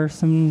there are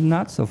some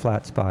not so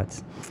flat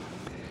spots.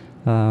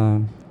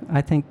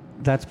 I think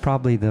that's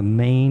probably the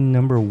main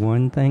number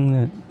one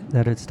thing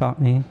that it's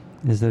taught me,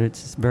 is that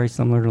it's very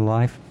similar to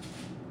life.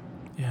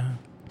 Yeah.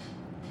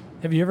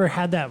 Have you ever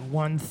had that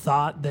one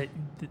thought that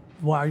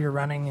while you're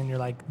running and you're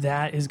like,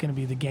 that is going to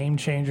be the game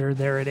changer,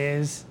 there it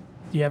is?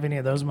 Do you have any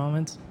of those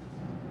moments?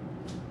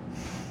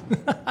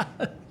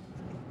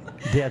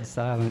 Dead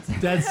silence.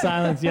 Dead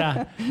silence,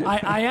 yeah.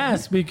 I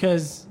ask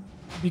because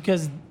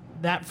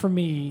that for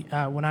me,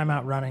 when I'm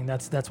out running,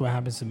 that's what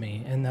happens to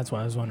me, and that's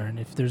why I was wondering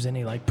if there's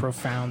any like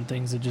profound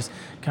things that just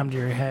come to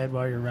your head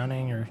while you're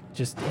running, or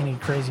just any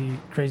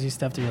crazy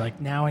stuff that you're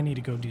like, now I need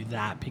to go do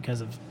that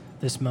because of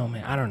this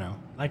moment. I don't know.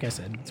 Like I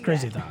said, it's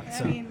crazy thoughts.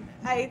 So. I mean,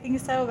 I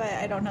think so, but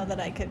I don't know that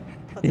I could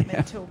put them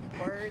into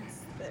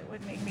words that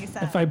would make me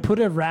sound. If I put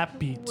a rap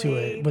beat to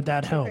it, would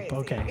that help? crazy.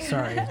 Okay,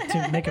 sorry.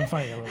 Making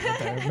fun of you a little bit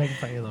there. Making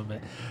fun of you a little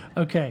bit.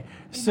 Okay,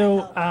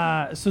 so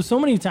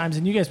many times,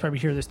 and you guys probably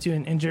hear this too,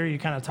 and Jerry, you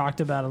kind of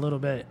talked about a little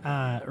bit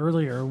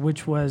earlier,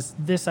 which was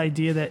this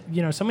idea that,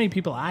 so many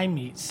people I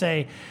meet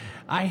say,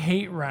 I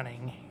hate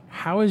running.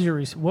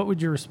 What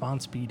would your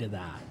response be to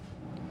that?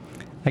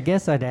 I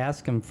guess I'd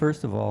ask them,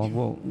 first of all,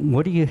 well,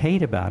 what do you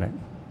hate about it?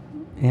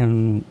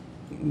 And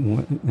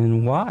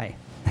why?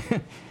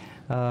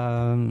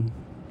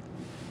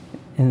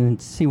 And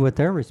see what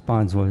their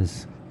response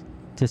was.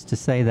 Just to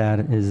say that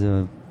is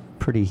a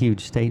pretty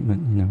huge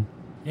statement,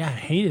 Yeah,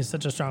 hate is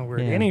such a strong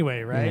word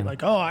anyway, right? Yeah.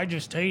 Like, I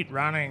just hate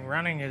running.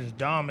 Running is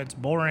dumb. It's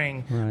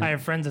boring. Right. I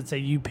have friends that say,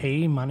 you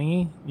pay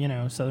money,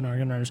 Southern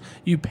Oregon runners,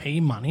 you pay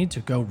money to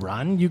go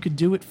run. You could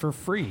do it for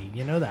free.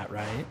 You know that,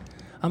 right?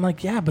 I'm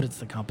like, yeah, but it's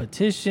the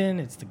competition.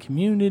 It's the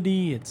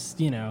community. It's,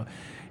 the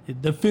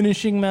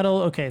finishing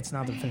medal. Okay, it's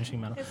not the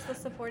finishing medal. It's the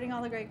supporting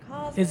all the great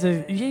causes.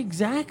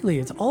 Exactly.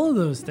 It's all of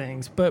those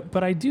things.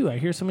 But I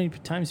hear so many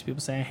times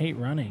people say, I hate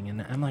running.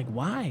 And I'm like,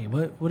 why?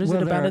 What is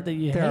it about it that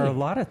you hate? There are a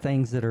lot of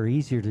things that are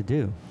easier to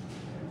do.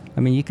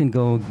 I mean, you can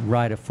go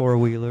ride a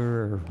four-wheeler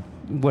or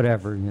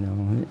whatever,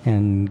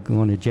 and go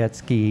on a jet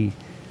ski.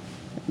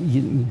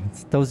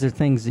 Those are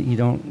things that you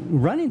don't...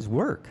 Running's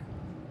work.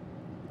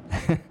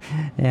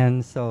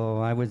 And so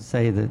I would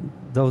say that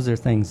those are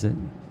things that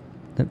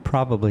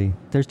probably...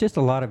 There's just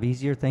a lot of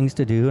easier things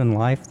to do in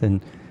life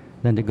than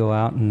to go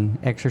out and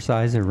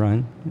exercise or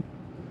run.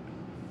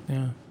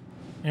 Yeah.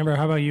 Amber,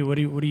 how about you? What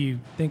do you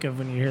think of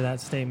when you hear that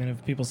statement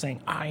of people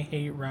saying, I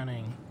hate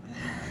running?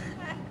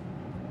 I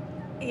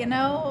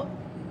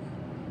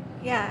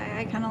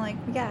kind of like,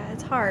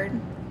 it's hard.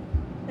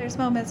 There's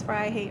moments where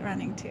I hate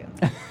running too.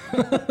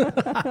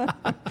 But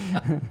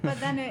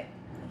then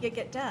you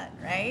get done,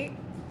 right?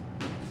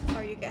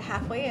 Or you get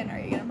halfway in, or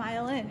you get a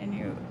mile in,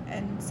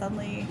 and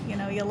suddenly,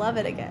 you love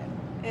it again.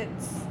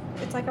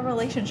 It's like a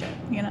relationship,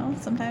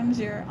 Sometimes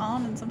you're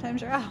on and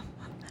sometimes you're out.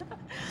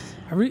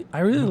 I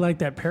really like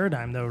that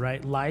paradigm though,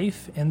 right?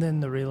 Life and then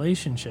the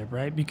relationship,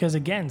 right? Because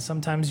again,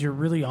 sometimes you're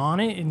really on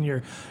it and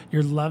you're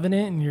loving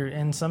it,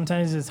 and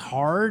sometimes it's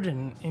hard,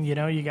 and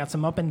you got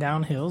some up and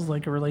down hills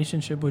like a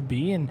relationship would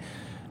be. And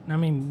I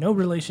mean, no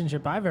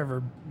relationship I've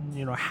ever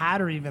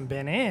had or even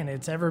been in,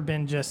 it's ever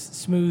been just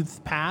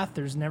smooth path.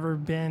 There's never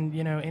been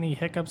any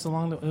hiccups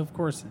along the. Of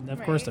course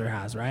there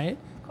has, right?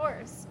 Of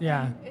course.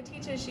 Yeah. And it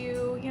teaches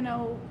you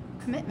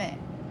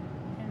commitment.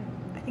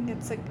 I think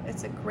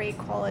it's a great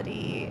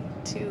quality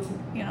to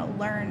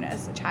learn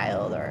as a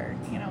child, or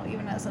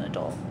even as an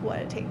adult, what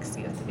it takes.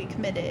 You have to be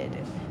committed,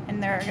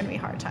 and there are going to be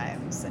hard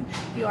times, and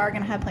you are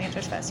going to have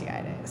plantar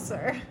fasciitis.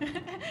 Or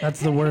that's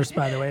the worst,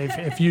 by the way.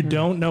 If you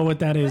don't know what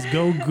that is,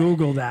 go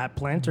Google that.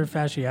 Plantar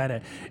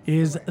fasciitis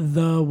is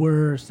the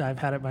worst. I've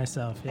had it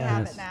myself. Yeah. I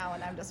have it now,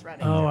 and I'm just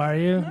running. Oh, are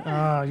you?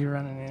 Oh, you're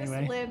running anyway.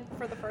 Just live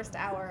for the first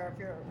hour of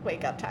your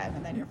wake up time,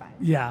 and then you're fine.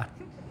 Yeah.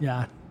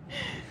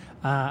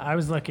 I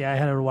was lucky. I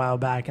had it a while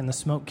back, and the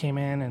smoke came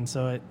in, and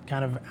so it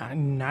kind of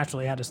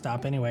naturally had to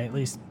stop anyway. At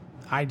least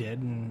I did,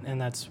 and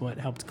that's what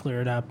helped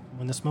clear it up.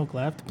 When the smoke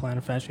left, the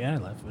plantar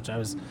fasciitis left, which I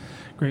was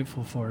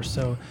grateful for.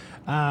 So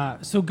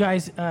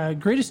guys,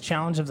 greatest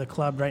challenge of the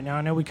club right now.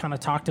 I know we kind of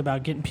talked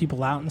about getting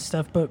people out and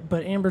stuff, but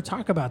Amber,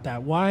 talk about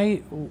that.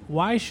 Why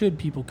should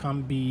people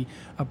come be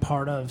a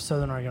part of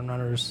Southern Oregon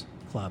Runners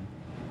Club,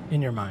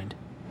 in your mind?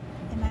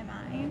 In my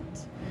mind?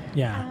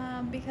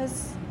 Yeah.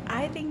 Because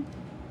I think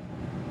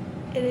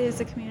it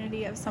is a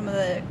community of some of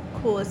the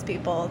coolest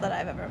people that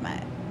I've ever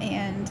met.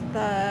 And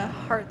the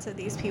hearts of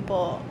these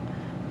people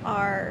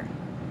are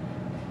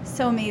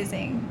so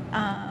amazing.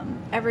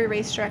 Every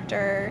race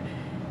director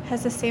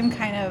has the same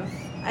kind of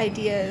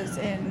ideas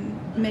and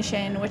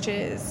mission, which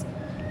is,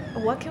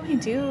 what can we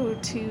do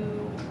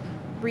to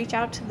reach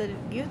out to the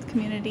youth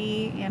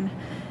community and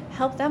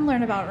help them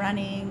learn about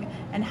running?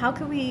 And how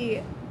can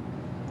we,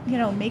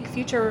 make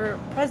future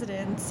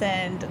presidents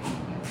and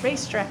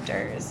race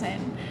directors?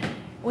 And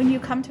when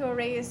you come to a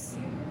race,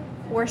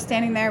 we're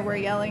standing there, we're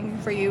yelling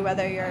for you,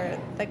 whether you're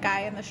the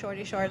guy in the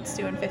shorty shorts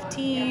doing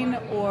 15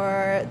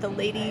 or the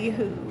lady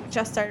who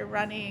just started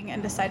running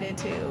and decided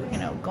to,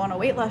 go on a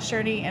weight loss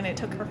journey and it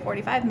took her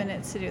 45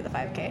 minutes to do the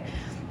 5K.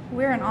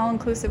 We're an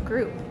all-inclusive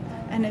group,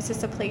 and it's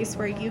just a place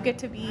where you get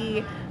to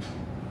be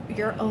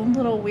your own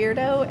little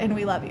weirdo, and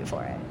we love you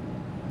for it.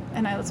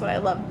 And that's what I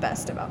love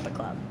best about the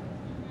club.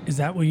 Is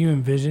that what you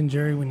envisioned,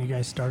 Jerry, when you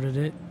guys started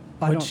it?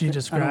 What she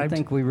described? I don't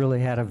think we really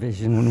had a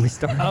vision when we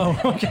started. Oh,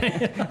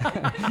 okay.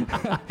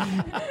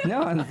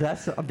 No, and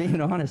that's being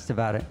honest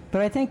about it.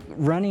 But I think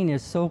running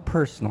is so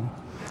personal,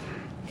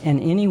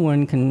 and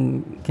anyone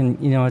can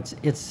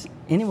it's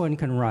anyone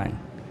can run.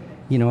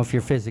 If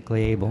you're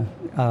physically able,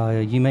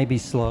 you may be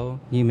slow,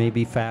 you may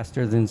be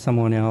faster than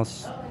someone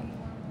else,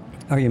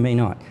 or you may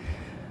not.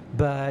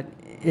 But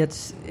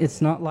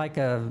it's not like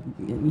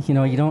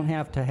you don't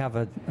have to have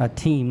a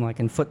team like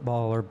in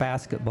football or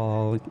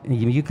basketball.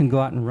 You can go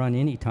out and run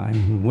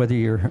anytime, whether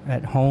you're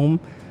at home,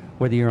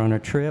 whether you're on a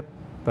trip,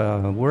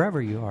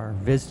 wherever you are,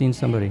 visiting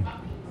somebody.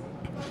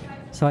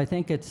 So I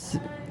think it's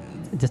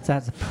just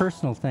that's a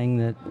personal thing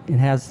that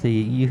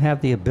you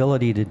have the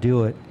ability to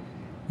do it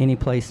any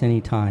place,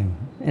 anytime.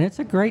 And it's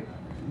a great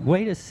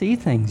way to see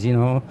things,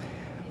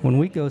 When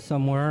we go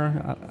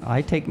somewhere,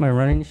 I take my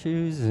running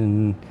shoes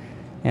and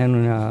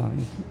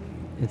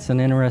it's an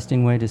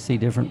interesting way to see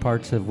different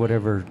parts of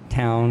whatever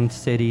town,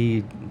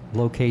 city,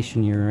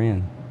 location you're in.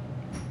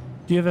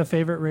 Do you have a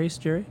favorite race,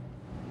 Jerry?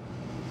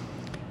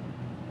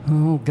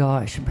 Oh,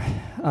 gosh.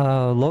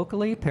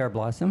 Locally, Pear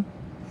Blossom.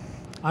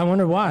 I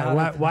wonder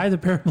why. Why the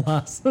Pear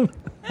Blossom?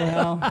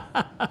 Well,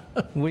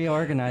 we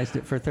organized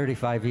it for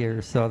 35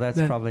 years, so that's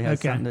probably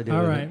has something to do with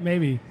it. All right,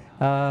 maybe.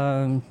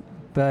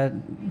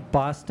 But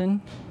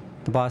Boston.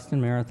 The Boston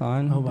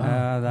Marathon. Oh,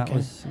 wow. That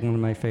was one of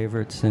my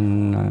favorites,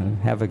 and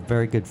have a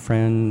very good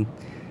friend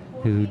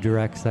who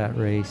directs that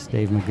race,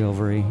 Dave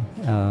McGilvery.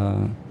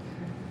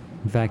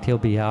 In fact, he'll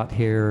be out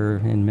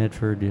here in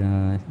Medford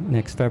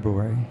next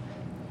February.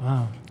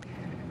 Wow.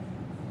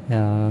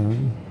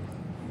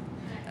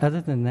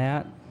 Other than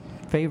that,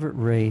 favorite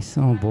race,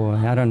 oh boy,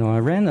 I don't know. I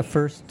ran the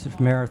first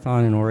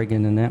marathon in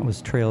Oregon, and that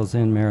was Trails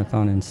End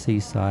Marathon in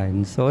Seaside,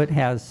 and so it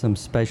has some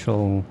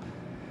special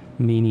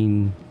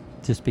meaning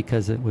just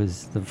because it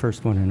was the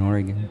first one in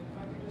Oregon.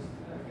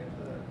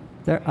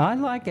 I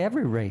like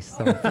every race,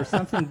 though, for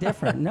something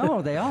different.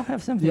 No, they all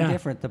have something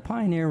different. The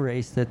Pioneer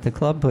race that the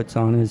club puts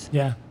on is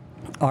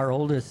our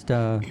oldest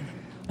and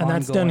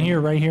that's done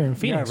right here in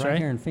Phoenix, right? right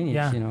Here in Phoenix,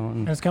 Yeah.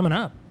 And it's coming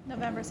up.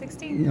 November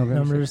 16th.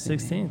 November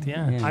 16th,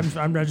 yeah.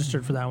 I'm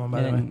registered for that one,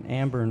 by the way. And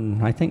Amber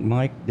and I think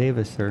Mike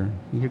Davis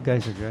you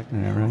guys are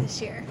directing that, right?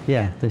 This year.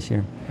 Yeah, this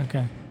year.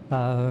 Okay.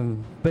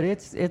 But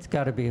it's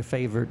got to be a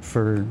favorite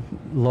for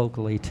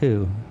locally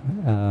too.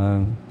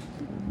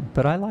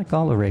 But I like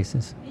all the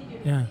races.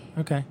 Yeah.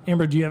 Okay.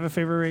 Amber, do you have a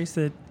favorite race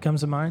that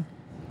comes to mind?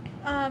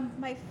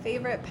 My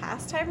favorite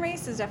pastime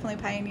race is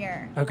definitely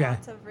Pioneer. Okay.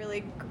 Lots of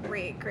really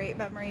great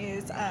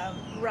memories.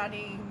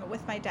 Running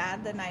with my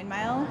dad the 9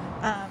 mile,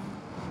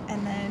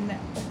 and then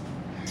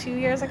 2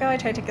 years ago I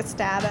tried to take a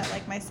stab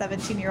at my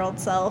 17-year-old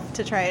self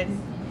to try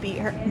and beat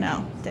her.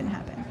 No, didn't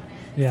happen.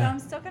 Yeah. So I'm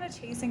still kind of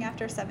chasing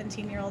after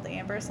 17-year-old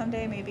Amber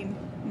someday. Maybe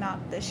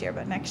not this year,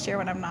 but next year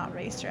when I'm not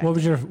race directing.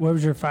 What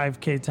was your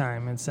 5K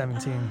time at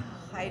 17?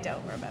 I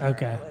don't remember.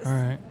 Okay. It was All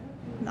right.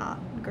 not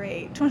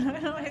great. I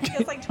think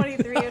it was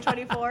 23 or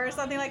 24 or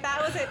something like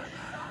that. Was it?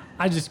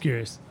 I'm just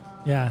curious.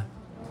 Yeah.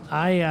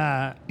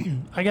 I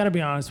got to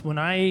be honest. When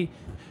I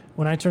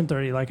turned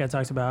 30, like I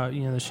talked about,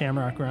 the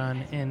Shamrock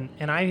Run, and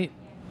I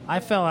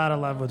fell out of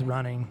love with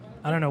running.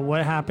 I don't know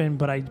what happened,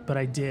 but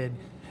I did.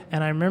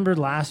 And I remember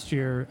last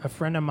year, a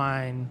friend of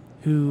mine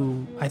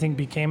who I think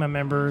became a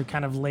member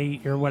kind of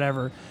late or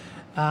whatever,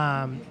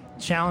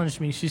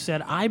 challenged me. She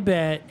said, I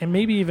bet, and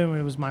maybe even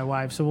it was my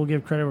wife, so we'll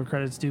give credit where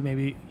credit's due,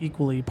 maybe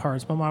equally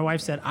parts, but my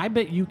wife said, I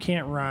bet you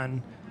can't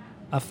run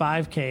a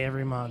 5K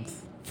every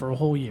month for a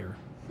whole year.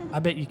 I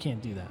bet you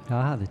can't do that.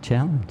 Ah, the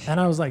challenge. And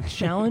I was like,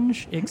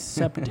 challenge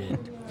accepted.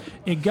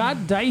 It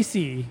got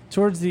dicey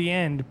towards the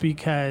end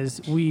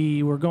because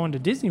we were going to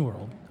Disney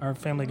World. Our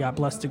family got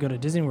blessed to go to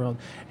Disney World.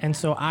 And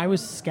so I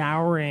was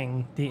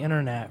scouring the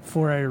internet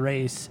for a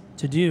race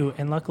to do.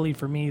 And luckily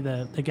for me,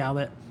 the gal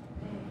that,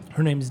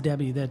 her name is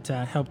Debbie, that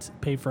helped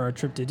pay for our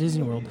trip to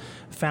Disney World,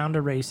 found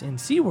a race in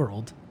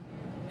SeaWorld.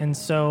 And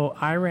so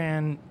I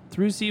ran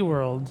through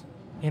SeaWorld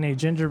in a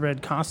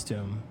gingerbread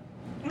costume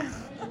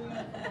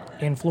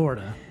in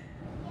Florida.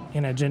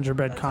 In a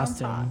gingerbread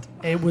costume.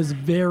 It was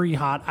very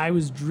hot. I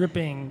was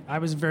dripping. I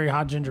was a very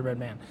hot gingerbread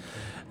man.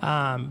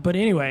 But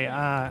anyway,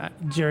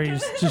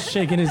 Jerry's just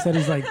shaking his head.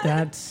 He's like,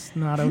 that's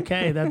not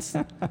okay.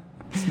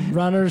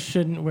 Runners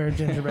shouldn't wear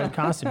gingerbread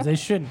costumes. They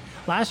shouldn't.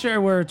 Last year I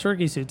wore a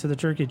turkey suit to the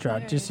turkey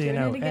trot, just so you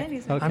know.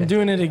 I'm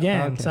doing it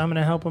again, so I'm going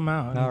to help him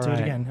out and do it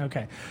again.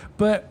 Okay.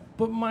 But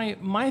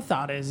my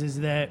thought is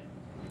that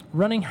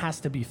running has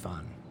to be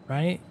fun,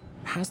 right?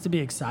 Has to be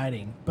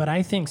exciting. But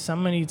I think so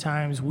many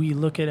times we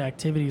look at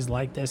activities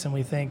like this and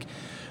we think,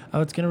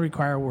 oh, it's going to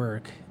require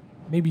work,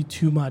 maybe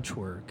too much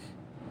work.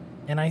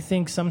 And I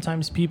think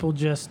sometimes people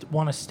just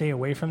want to stay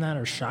away from that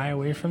or shy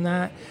away from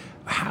that.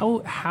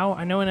 How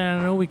I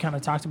know we kind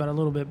of talked about it a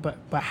little bit, but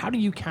how do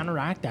you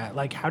counteract that?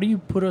 Like, how do you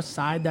put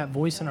aside that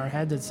voice in our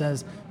head that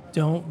says,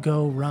 don't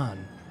go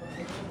run?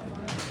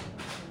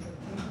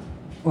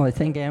 Well, I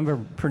think Amber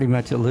pretty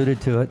much alluded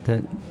to it,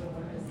 that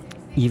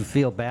you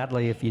feel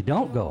badly if you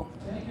don't go.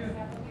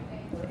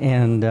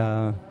 And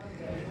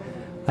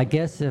I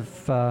guess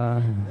if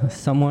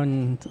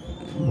someone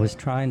was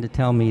trying to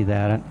tell me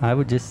that, I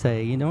would just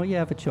say, you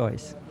have a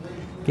choice.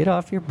 Get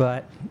off your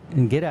butt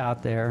and get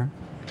out there,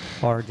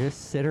 or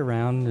just sit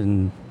around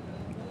and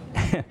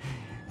and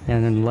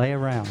then lay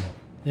around.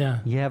 Yeah.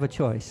 You have a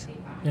choice.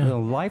 Yeah.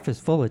 Life is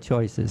full of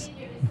choices,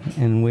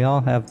 and we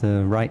all have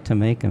the right to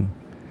make them.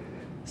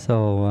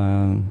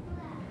 So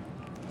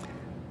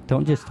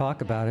don't just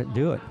talk about it,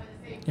 do it.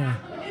 Yeah.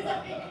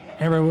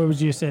 Amber, what would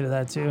you say to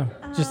that too?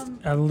 Just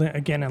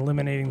again,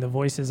 eliminating the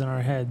voices in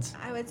our heads.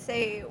 I would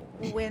say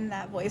when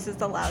that voice is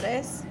the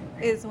loudest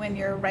is when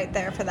you're right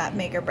there for that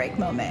make or break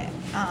moment.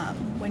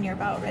 When you're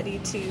about ready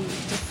to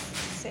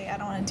just say, I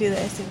don't want to do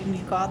this, and when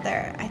you go out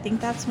there, I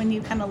think that's when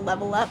you kind of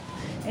level up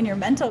in your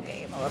mental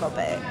game a little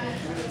bit.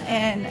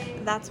 And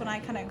that's when I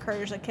kind of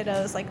encourage the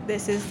kiddos, like,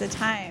 this is the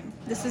time.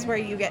 This is where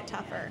you get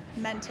tougher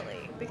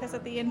mentally. Because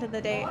at the end of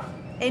the day,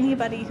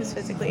 anybody who's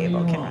physically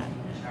able can run.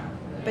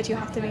 But you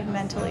have to be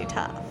mentally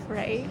tough,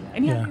 right?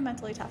 And you have to be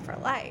mentally tough for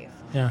life.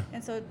 Yeah.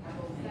 And so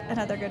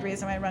another good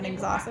reason why running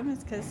is awesome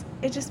is because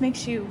it just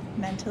makes you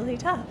mentally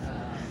tough.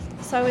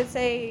 So I would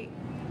say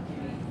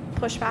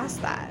push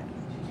past that.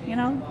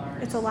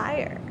 It's a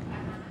liar.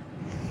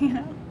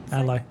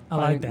 I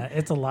like that.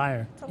 It's a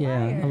liar. It's a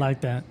liar. I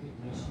like that.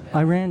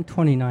 I ran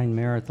 29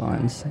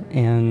 marathons,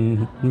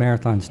 and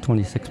marathon's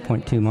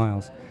 26.2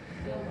 miles.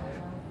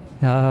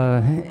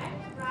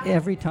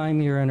 Every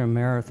time you're in a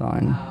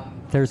marathon,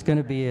 there's going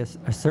to be a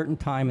certain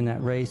time in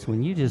that race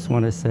when you just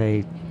want to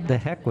say, the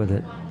heck with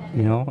it.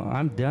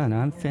 I'm done.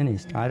 I'm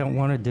finished. I don't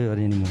want to do it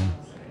anymore.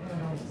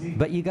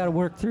 But you got to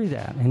work through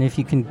that. And if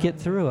you can get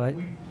through it,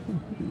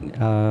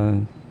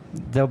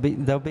 there'll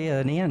be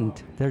an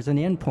end. There's an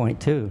end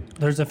point, too.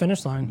 There's a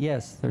finish line.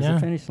 Yes, there's a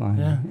finish line.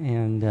 Yeah.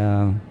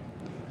 And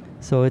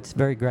so it's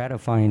very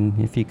gratifying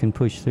if you can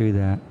push through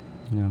that.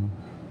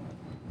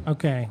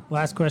 Okay,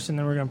 last question,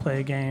 then we're going to play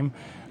a game.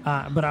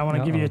 But I want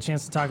to give you a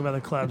chance to talk about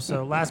the club.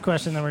 So last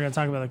question, then we're going to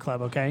talk about the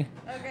club, okay?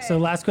 Okay. So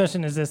last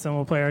question is this, and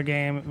we'll play our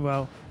game.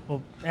 Well,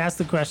 we'll ask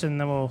the question,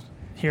 then we'll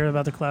hear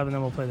about the club, and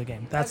then we'll play the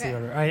game. That's the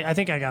order. I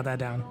think I got that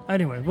down.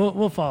 Anyway,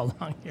 we'll follow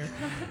along here.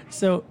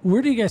 So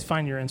where do you guys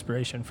find your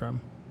inspiration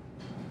from?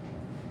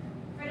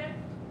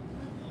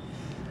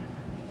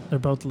 They're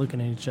both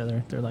looking at each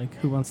other. They're like,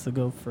 who wants to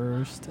go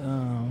first? Oh,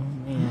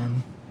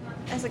 man.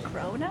 As a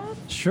grown-up?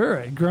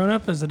 Sure, grown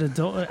up, as an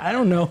adult, I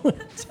don't know.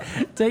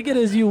 Take it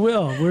as you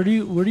will. Where do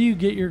you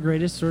get your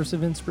greatest source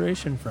of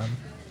inspiration from?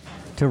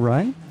 To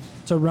run?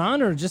 To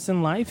run, or just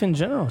in life in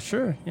general?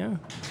 Sure, yeah.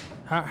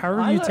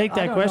 However you take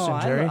that question,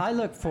 Jerry. I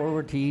look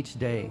forward to each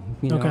day.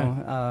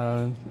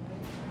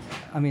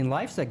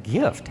 Life's a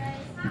gift.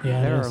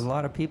 Yeah, there are a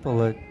lot of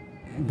people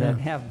that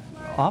have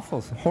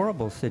awful,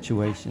 horrible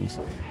situations,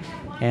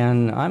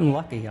 and I'm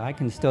lucky. I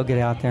can still get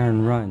out there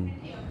and run.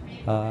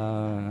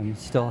 I'm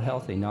still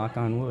healthy, knock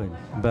on wood.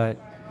 But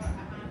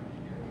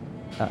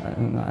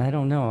I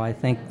don't know. I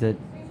think that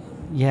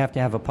you have to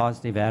have a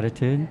positive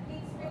attitude,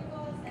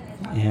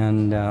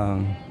 and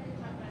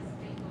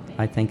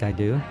I think I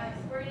do.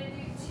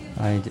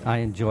 I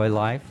enjoy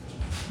life.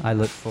 I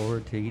look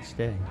forward to each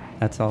day.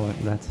 That's all.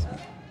 That's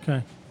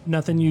okay.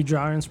 Nothing you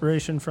draw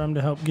inspiration from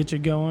to help get you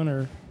going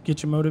or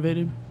get you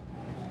motivated?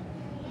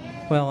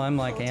 Well, I'm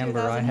like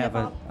Amber. I have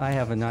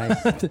a nice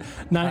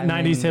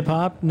 90s hip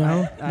hop.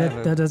 No,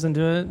 that doesn't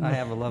do it. I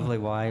have a lovely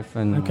wife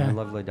and a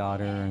lovely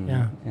daughter,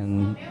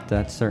 and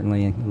that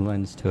certainly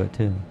lends to it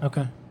too.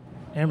 Okay,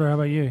 Amber, how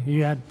about you?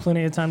 You had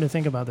plenty of time to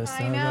think about this.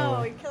 I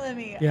know, you're killing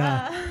me.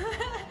 Yeah.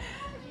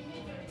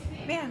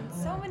 Man,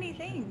 so many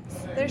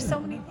things. There's so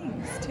many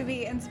things to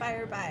be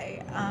inspired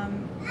by.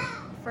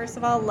 First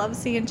of all, love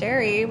seeing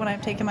Jerry when I'm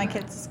taking my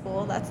kids to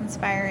school. That's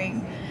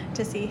inspiring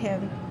to see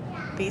him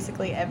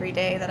basically every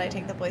day that I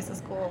take the boys to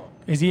school.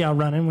 Is he out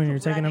running when you're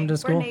taking him to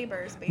school? We're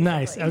neighbors, basically.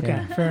 Nice.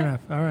 Okay, fair enough.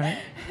 All right.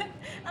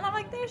 And I'm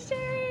like, there's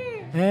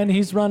Jerry. And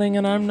he's running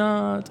and I'm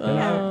not.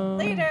 Yeah,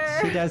 later.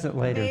 She does it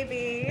later.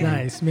 Maybe.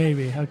 Nice,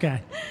 maybe. Okay.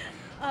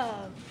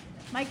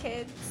 My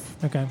kids.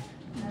 Okay.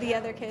 The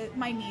other kids,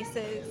 my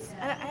nieces.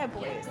 I have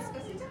boys.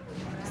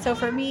 So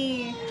for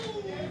me,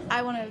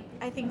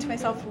 I think to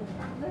myself,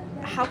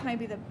 how can I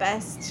be the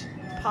best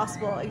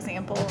possible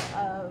example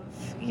of,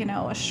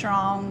 a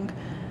strong,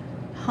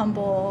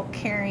 humble,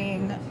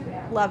 caring,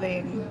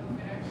 loving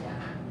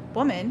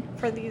woman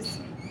for these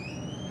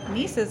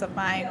nieces of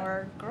mine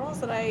or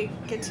girls that I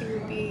get to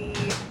be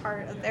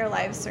part of their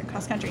lives in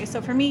cross country.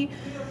 So for me,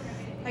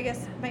 I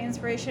guess my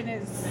inspiration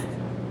is,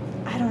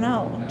 I don't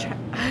know.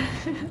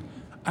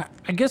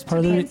 I guess part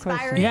of the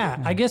inspiring.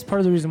 I guess part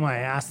of the reason why I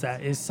asked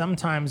that is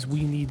sometimes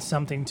we need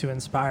something to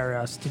inspire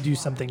us to do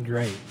something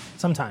great.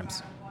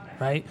 Sometimes.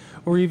 right?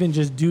 Or even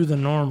just do the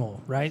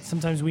normal, right?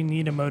 Sometimes we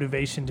need a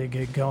motivation to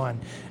get going.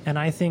 And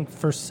I think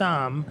for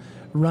some,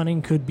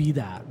 running could be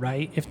that,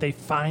 right? If they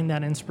find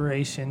that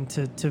inspiration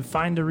to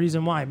find a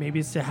reason why. Maybe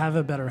it's to have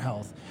a better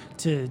health,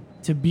 to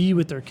be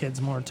with their kids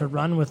more, to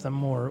run with them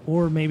more,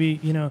 or maybe,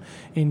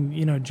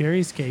 in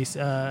Jerry's case,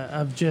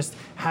 of just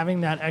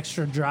having that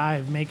extra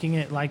drive, making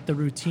it like the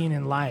routine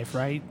in life,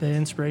 right? The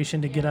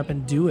inspiration to get up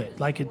and do it,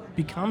 like it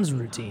becomes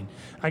routine.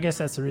 I guess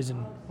that's the reason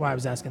why I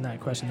was asking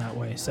that question that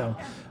way. So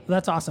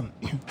that's awesome.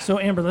 So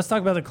Amber, let's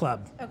talk about the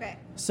club. Okay.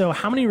 So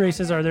how many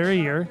races are there a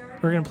year?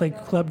 We're going to play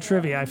club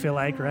trivia, I feel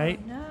like, right?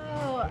 No,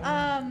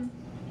 I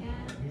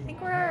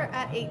think we're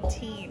at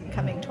 18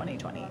 coming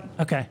 2020.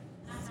 Okay.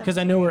 Because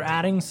I know we're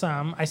adding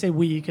some. I say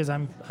we because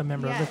I'm a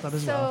member of the club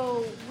as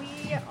well. So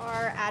we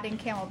are adding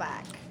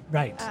Camelback.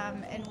 Right.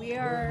 And we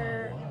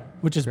are...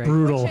 Which is Great.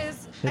 brutal. Which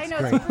is, I It's know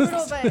great. it's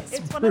brutal, but it's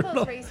one of brutal.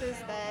 those races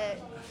that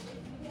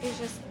is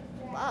just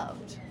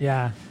loved.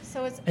 Yeah.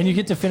 So it's... And you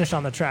get to finish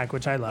on the track,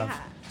 which I love. Yeah.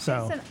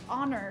 So It's an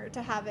honor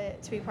to have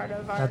it to be part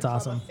of our That's club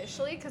awesome.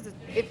 officially, because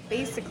it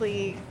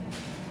basically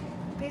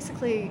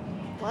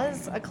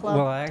was a club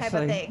Well, type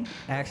of thing.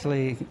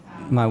 actually,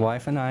 my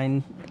wife and I,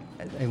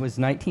 it was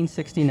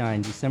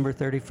 1969, December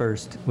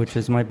 31st, which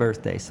is my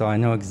birthday, so I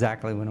know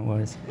exactly when it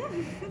was.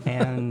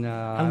 And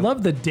I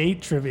love the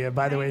date trivia,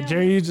 by the way. know.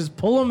 Jerry, you just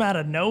pull them out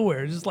of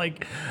nowhere. Just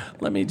like,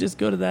 let me just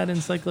go to that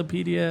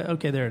encyclopedia.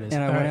 Okay, there it is.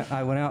 And All right.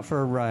 I went out for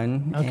a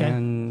run Okay.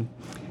 and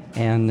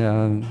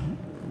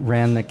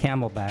ran the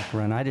Camelback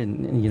run. I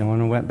didn't,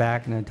 when I went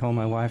back and I told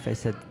my wife, I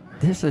said,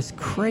 "This is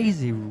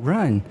crazy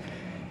run,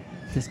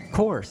 this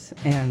course,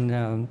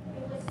 and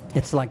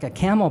it's like a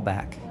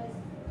Camelback,"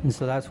 and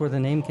so that's where the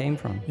name came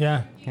from.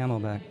 Yeah,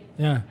 Camelback.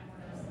 yeah.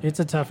 It's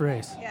a tough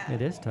race. Yeah.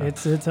 It is tough.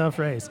 It's a tough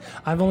race.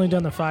 I've only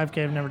done the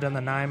 5K. I've never done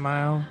the 9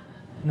 mile.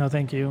 No,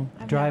 thank you.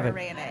 I've Drive never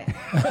it. ran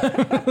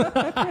it.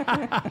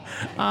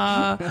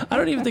 I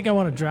don't even think I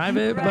want to drive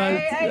it,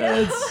 Right, I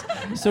know.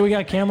 but so we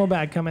got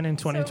Camelback coming in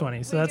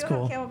 2020, so that's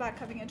cool. We do have Camelback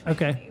coming in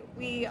Okay. 2020.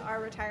 We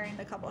are retiring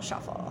the couple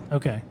shuffle.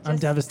 Okay, I'm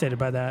Just- devastated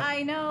by that.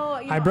 I know.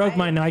 I broke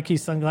my Nike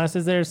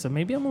sunglasses there, so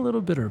maybe I'm a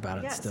little bitter about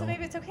it Yeah, still. so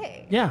maybe it's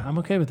okay. Yeah, I'm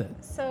okay with it.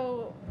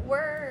 So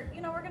we're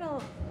gonna,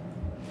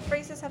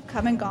 races have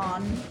come and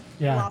gone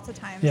Yeah. lots of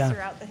times Yeah.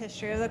 throughout the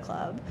history of the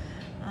club.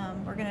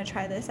 We're gonna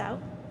try this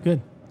out.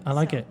 Good. I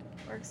like So it.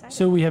 We're excited.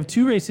 So we have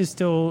 2 races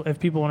still if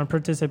people want to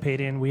participate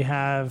in. We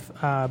have,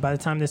 by the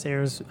time this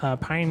airs,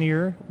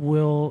 Pioneer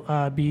will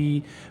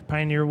be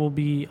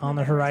on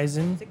the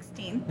horizon.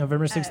 16th.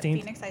 November at 16th.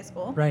 Phoenix High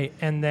School. Right.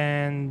 And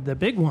then the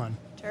big one,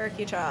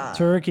 Turkey Trot.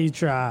 Turkey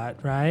Trot,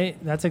 right?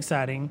 That's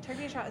exciting.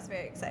 Turkey Trot is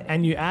very exciting.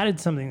 And you added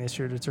something this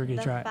year to Turkey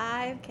the Trot.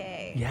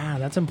 5K. Yeah,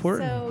 that's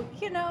important. So,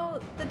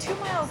 the 2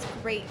 miles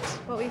great.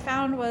 What we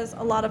found was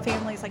a lot of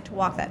families like to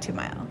walk that 2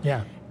 mile.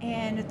 Yeah.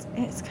 And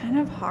it's kind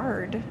of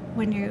hard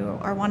when you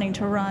are wanting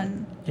to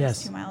run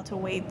Yes. 2 mile to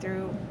wade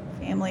through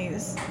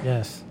families.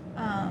 Yes.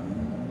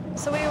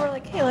 So we were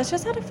like, hey, let's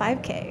just add a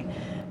 5K.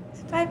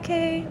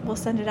 5K, we'll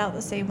send it out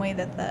the same way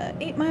that the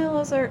 8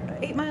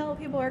 mile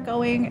people are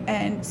going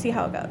and see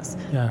how it goes.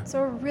 Yeah. So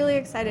we're really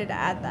excited to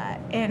add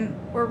that. And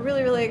we're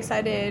really, really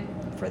excited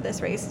for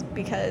this race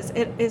because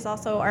it is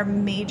also our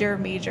major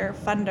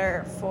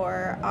funder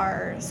for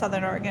our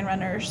Southern Oregon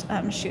Runners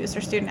shoes for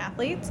student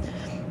athletes.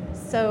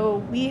 So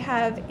we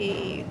have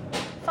a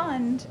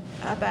fund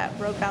up at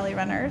Rogue Valley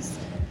Runners.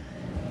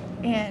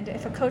 And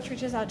if a coach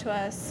reaches out to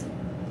us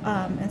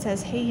and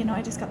says, hey,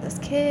 I just got this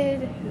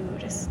kid who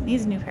just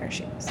needs a new pair of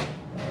shoes,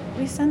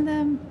 we send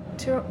them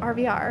to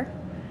RVR.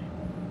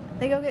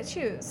 They go get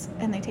shoes,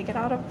 and they take it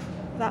out of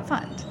that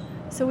fund.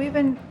 So we've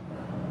been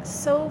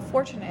so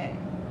fortunate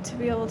to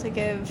be able to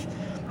give,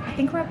 I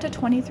think we're up to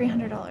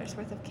 $2,300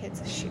 worth of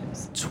kids'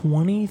 shoes.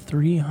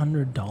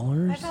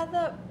 $2,300? I've had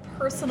the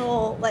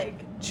personal,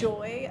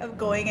 joy of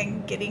going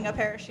and getting a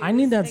pair of shoes. I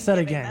need that and said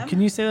giving again. them.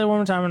 Can you say that one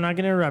more time? I'm not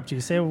going to interrupt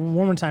you. Say it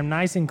one more time,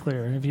 nice and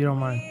clear, if you don't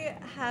mind. We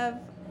have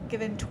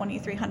given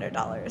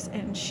 $2,300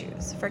 in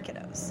shoes for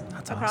kiddos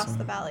across awesome.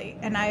 the valley,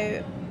 and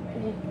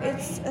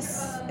it's a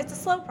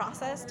slow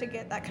process to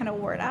get that kind of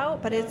word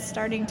out, but it's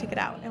starting to get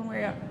out, and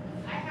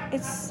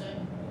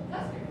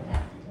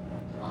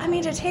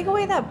to take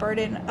away that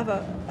burden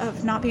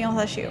of not being able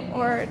to shoe,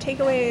 or take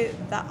away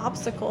the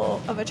obstacle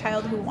of a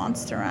child who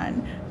wants to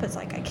run but it's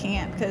like, I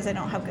can't because I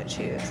don't have good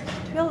shoes,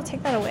 to be able to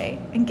take that away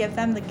and give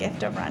them the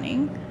gift of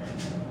running,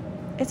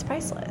 it's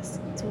priceless.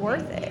 It's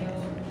worth it.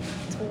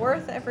 It's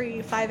worth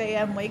every 5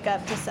 a.m. wake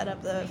up to set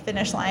up the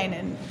finish line,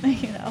 and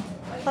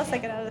plus I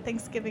get out of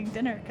Thanksgiving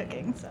dinner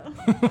cooking, so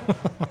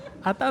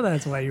I thought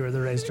that's why you were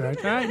the race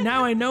director. All right,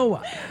 now I know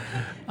why.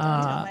 don't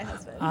tell my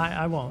husband.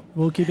 I won't.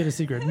 We'll keep it a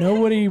secret.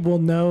 Nobody will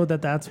know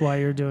that that's why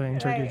you're doing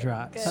Turkey Right,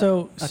 Trot. good.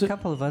 So A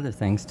couple of other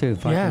things too.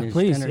 If I yeah, can just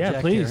please. Yeah,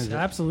 interject please. here.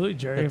 Absolutely,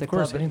 Jerry. That Of the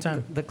course, club-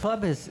 anytime. The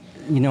club is,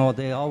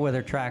 the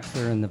all-weather tracks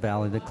that are in the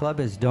valley. The club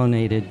is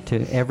donated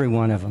to every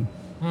one of them.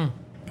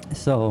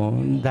 So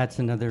that's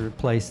another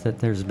place that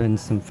there's been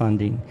some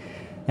funding.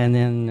 And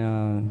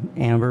then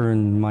Amber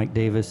and Mike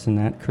Davis and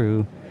that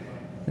crew,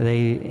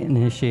 they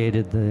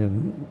initiated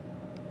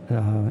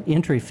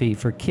entry fee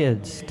for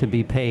kids to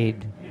be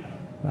paid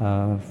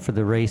for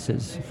the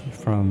races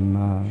from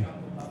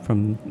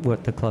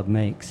what the club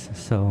makes.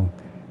 So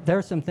there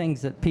are some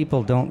things that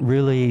people don't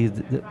really,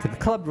 the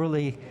club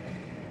really,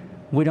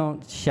 we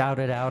don't shout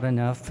it out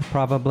enough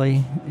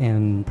probably,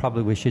 and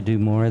probably we should do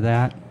more of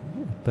that.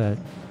 But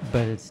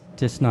it's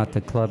just not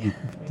the club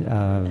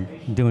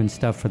doing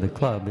stuff for the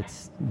club.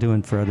 It's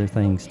doing for other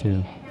things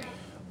too.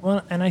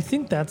 Well, and I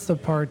think that's the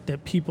part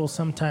that people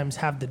sometimes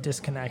have the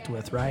disconnect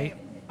with, right?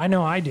 I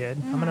know I did.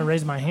 I'm going to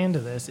raise my hand to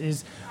this.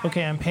 Is,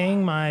 okay, I'm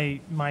paying my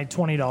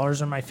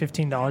 $20 or my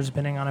 $15,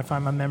 depending on if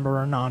I'm a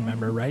member or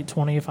non-member, right?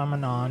 20 if I'm a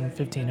non,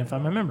 15 if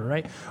I'm a member,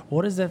 right?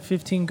 What does that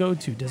 15 go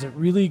to? Does it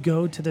really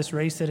go to this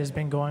race that has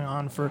been going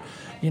on for,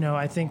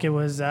 I think it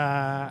was,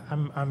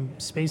 I'm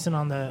spacing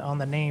on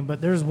the name,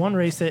 but there's one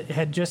race that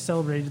had just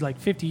celebrated like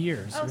 50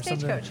 years. Oh, or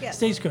Stagecoach, something. yes.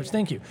 Stagecoach,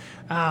 thank you.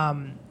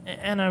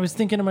 And I was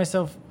thinking to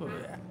myself,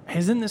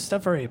 isn't this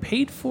stuff already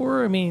paid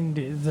for? I mean,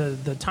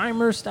 the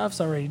timer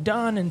stuff's already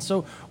done, and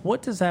so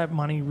what does that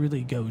money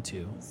really go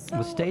to?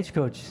 Well,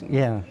 Stagecoach,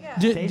 yeah.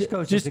 Ju-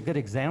 Stagecoach just- is a good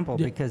example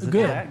because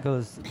good.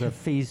 the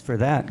fees for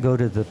that go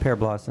to the Pear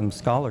Blossom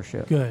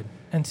Scholarship. Good.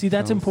 And see,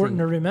 that's So, important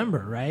to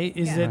remember, right?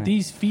 Is Yeah. that Right.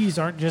 these fees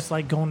aren't just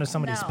like going to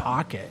somebody's No.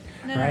 pocket,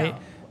 No, right? no.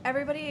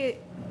 Everybody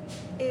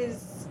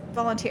is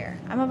volunteer.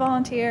 I'm a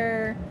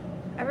volunteer.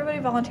 Everybody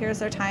volunteers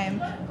their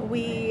time.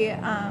 We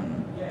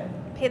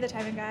pay the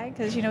timing guy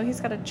because he's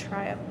got to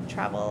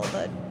travel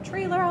the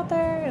trailer out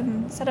there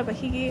and set up a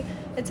higi.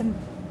 It's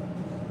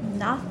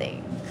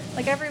nothing.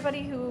 Like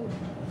everybody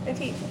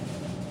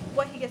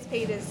what he gets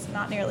paid is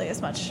not nearly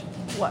as much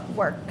what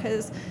work,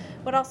 because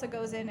what also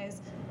goes in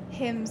is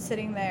him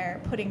sitting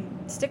there putting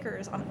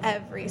stickers on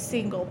every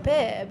single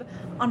bib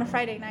on a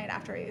Friday night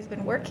after he's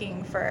been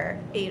working for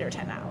 8 or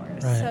 10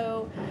 hours. Right.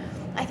 So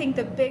I think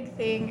the big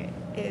thing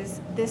is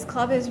this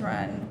club is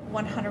run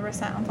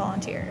 100% on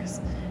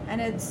volunteers, and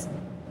it's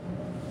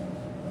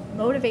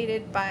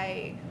motivated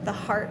by the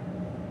heart,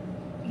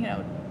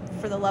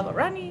 for the love of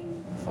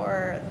running,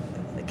 for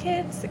the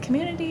kids, the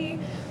community,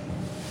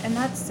 and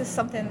that's just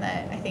something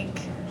that I think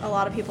a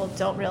lot of people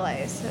don't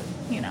realize,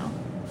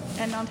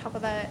 And on top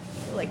of that,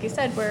 like you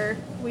said,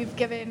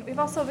 we've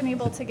also been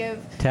able to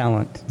give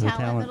Talent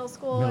Middle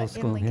School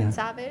in Lincoln yeah.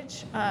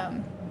 Savage.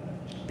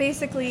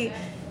 Basically,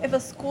 if a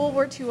school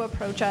were to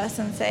approach us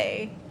and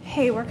say,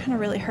 hey, we're kind of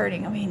really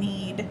hurting and we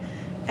need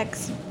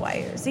X,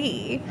 Y, or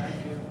Z,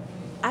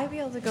 I'd be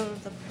able to go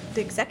to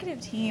the executive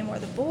team or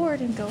the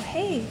board and go,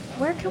 hey,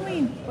 where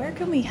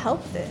can we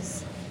help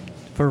this?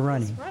 For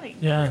running. This running.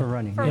 Yeah. For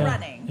running. For Yeah.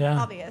 running,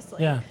 Yeah.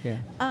 obviously. Yeah. Yeah.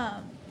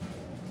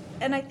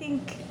 And I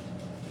think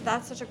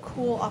that's such a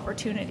cool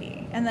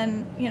opportunity. And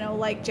then,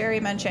 like Jerry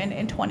mentioned,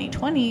 in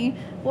 2020,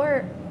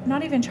 we're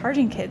not even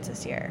charging kids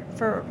this year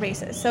for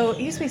races. So it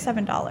used to be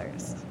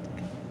 $7.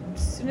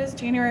 As soon as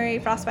January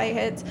Frostbite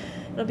hits,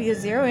 it'll be a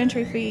 0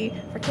 entry fee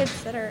for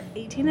kids that are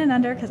 18 and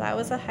under, because I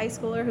was a high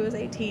schooler who was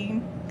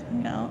 18,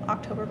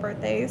 October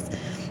birthdays.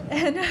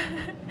 And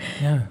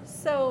Yeah.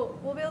 so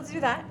we'll be able to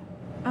do that.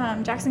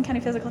 Jackson County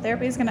Physical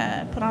Therapy is going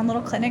to put on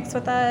little clinics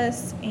with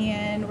us,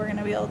 and we're going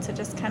to be able to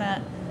just kind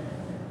of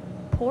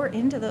pour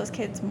into those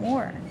kids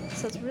more.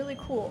 So it's really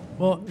cool.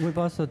 Well, We've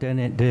also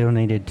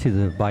donated to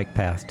the bike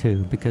path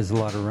too, because a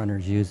lot of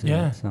runners use it.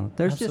 Yeah, So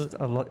there's absolutely.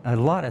 just a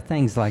lot of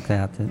things like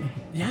that.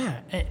 yeah,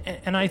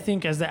 and I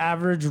think as the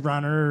average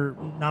runner,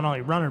 not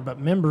only runner but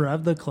member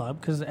of the club,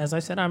 because as I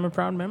said, I'm a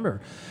proud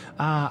member.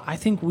 I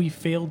think we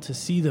failed to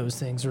see those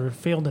things or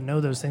failed to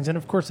know those things, and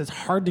of course, it's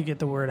hard to get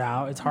the word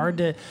out. It's hard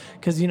to,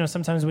 because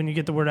sometimes when you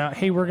get the word out,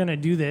 hey, we're going to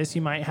do this,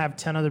 you might have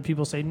 10 other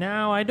people say,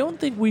 no, I don't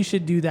think we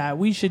should do that.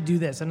 We should do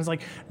this, and it's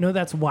like, no,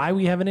 that's why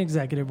we have an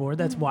executive board.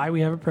 That's why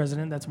we have a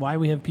president. That's why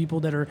we have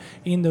people that are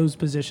in those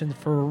positions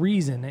for a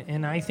reason.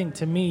 And I think,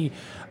 to me,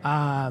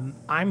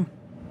 I'm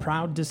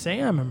proud to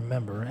say I'm a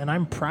member, and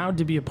I'm proud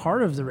to be a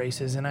part of the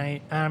races. And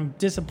I'm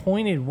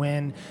disappointed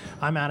when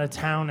I'm out of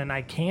town and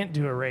I can't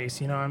do a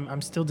race.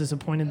 I'm still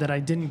disappointed that I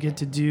didn't get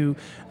to do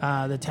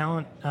the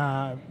Talent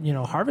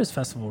Harvest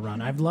Festival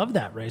run. I've loved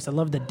that race. I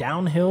love the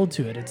downhill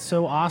to it. It's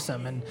so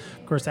awesome. And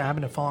of course, I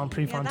happened to fall on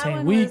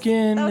Prefontaine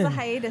weekend. That was a and-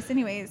 hiatus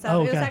anyway. So Oh,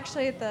 it was okay.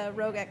 actually at the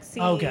Rogue XC.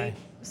 Okay.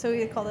 So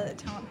we called it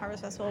the Talent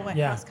Harvest Festival, went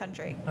Yeah. cross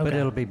country. But Okay.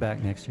 it'll be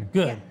back next year.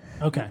 Good.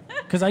 Yeah. Okay.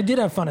 Because I did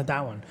have fun at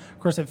that one. Of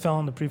course, it fell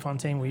on the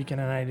Prefontaine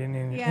weekend, and I didn't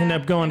even Yeah, end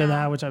up going to I know.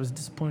 that, which I was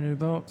disappointed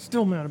about.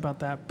 Still mad about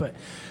that. But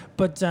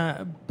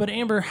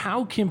Amber,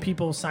 how can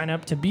people sign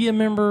up to be a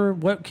member?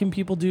 What can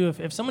people do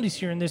if somebody's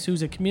hearing this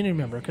who's a community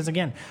member? Because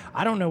again,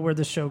 I don't know where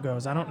the show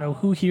goes. I don't know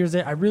who hears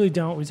it. I really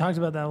don't. We talked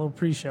about that a little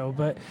pre-show.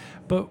 But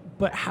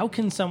how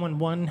can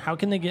someone, how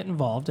can they get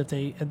involved if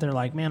they're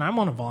like, man, I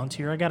want to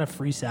volunteer. I got a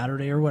free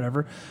Saturday or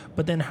whatever.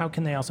 But then how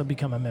can they also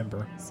become a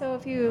member? So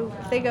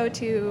if they go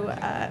to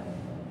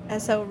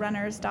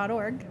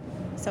sorunners.org,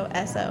 so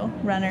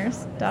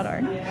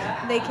sorunners.org,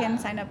 they can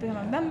sign up to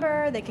become a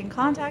member. They can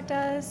contact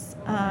us.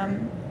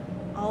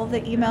 all of the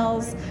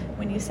emails,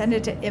 when you send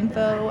it to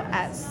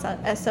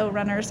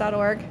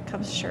info@sorunners.org,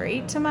 comes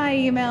straight to my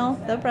email,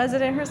 the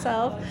president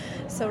herself.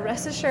 So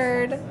rest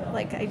assured,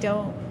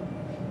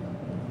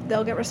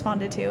 they'll get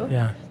responded to.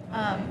 Yeah.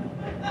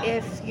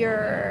 If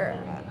you're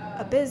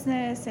a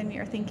business and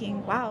you're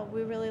thinking, wow,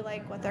 we really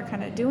like what they're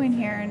kind of doing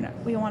here and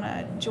we want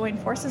to join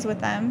forces with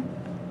them,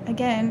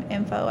 again,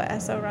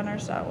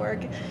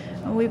 info@sorunners.org.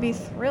 We'd be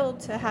thrilled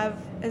to have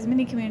as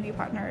many community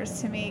partners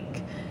to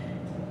make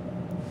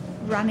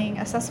running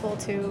accessible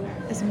to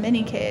as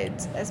many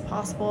kids as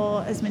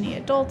possible, as many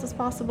adults as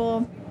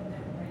possible.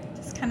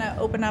 Just kind of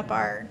open up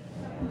our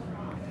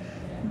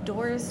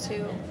doors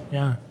to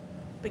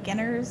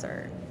beginners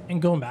or...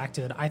 And going back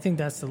to it, I think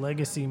that's the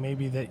legacy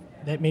maybe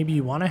that maybe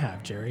you want to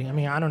have, Jerry. I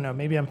mean, I don't know.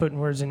 Maybe I'm putting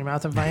words in your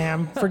mouth. If I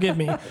am, forgive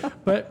me.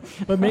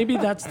 But maybe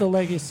that's the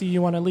legacy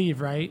you want to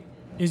leave, right?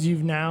 Is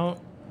you've now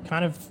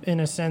kind of, in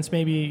a sense,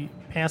 maybe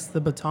passed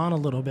the baton a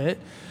little bit,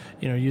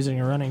 using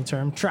a running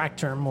term, track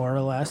term more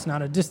or less,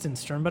 not a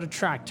distance term, but a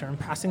track term,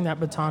 passing that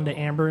baton to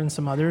Amber and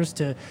some others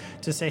to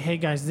say, hey,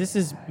 guys, this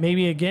is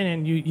maybe, again,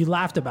 and you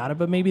laughed about it,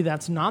 but maybe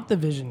that's not the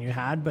vision you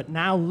had. But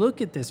now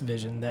look at this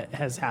vision that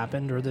has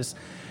happened, or this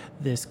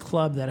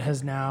club that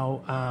has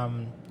now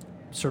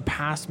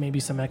surpassed maybe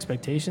some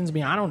expectations. I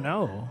mean, I don't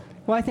know.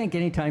 Well, I think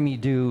anytime you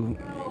do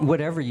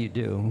whatever you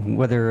do,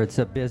 whether it's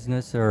a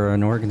business or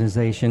an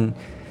organization,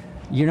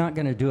 you're not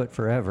going to do it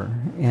forever.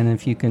 And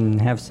if you can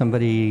have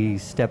somebody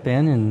step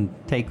in and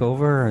take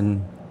over,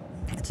 and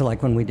it's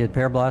like when we did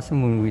Pear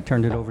Blossom, when we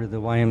turned it over to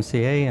the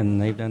YMCA,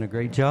 and they've done a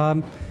great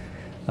job.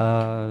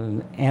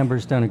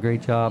 Amber's done a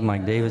great job.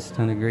 Mike Davis has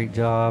done a great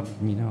job.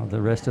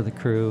 The rest of the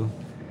crew,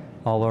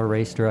 all our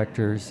race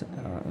directors.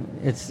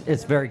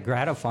 It's very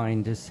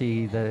gratifying to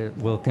see that it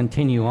will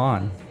continue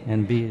on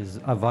and be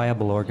a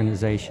viable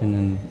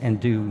organization and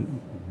do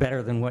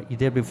better than what you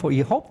did before.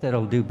 You hope that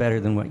it'll do better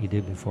than what you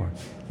did before.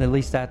 At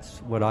least that's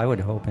what I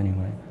would hope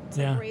anyway. It's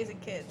like raising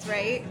kids,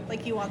 right?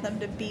 Like you want them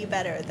to be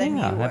better than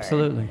you were. Yeah,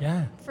 absolutely.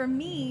 Yeah. For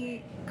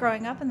me,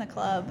 growing up in the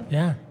club,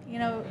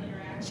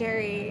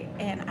 Jerry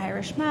and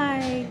Irish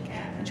Mike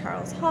and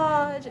Charles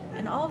Hodge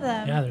and all of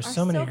them. Yeah, there's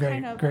so many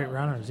great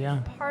runners. Yeah.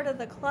 Part of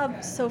the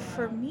club. So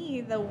for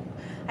me,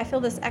 I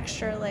feel this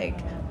extra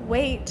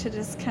weight to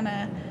just kind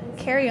of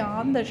carry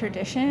on the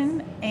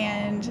tradition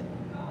and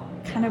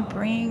kind of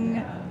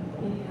bring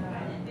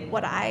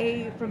what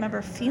I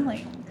remember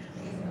feeling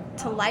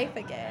to life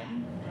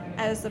again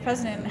as the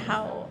president, and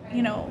how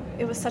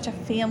it was such a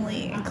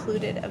family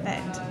included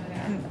event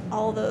and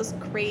all those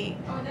great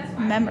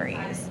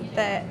memories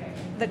that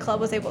the club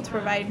was able to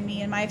provide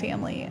me and my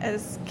family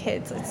as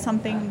kids. It's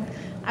something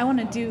I want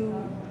to do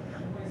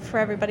for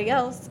everybody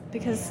else,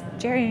 because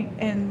Jerry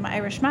and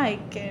Irish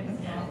Mike and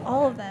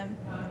all of them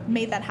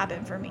made that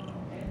happen for me.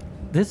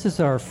 This is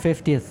our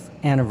 50th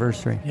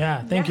anniversary.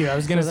 Yeah, thank you. I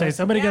was going to say,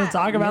 somebody going to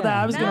talk about that?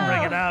 I was going to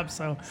bring it up.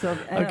 So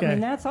okay. I mean,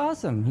 that's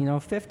awesome.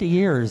 50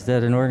 years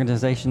that an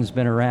organization's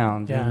been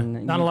around. Yeah,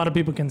 and, not a lot of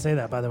people can say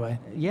that, by the way.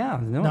 Yeah,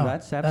 no,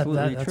 that's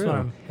absolutely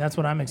true. That's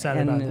what I'm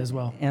excited about as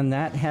well. And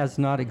that has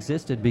not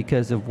existed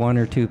because of one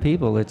or two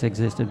people. It's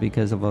existed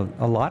because of a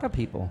lot of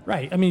people.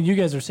 Right. I mean, you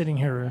guys are sitting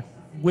here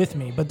with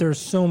me, but there's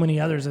so many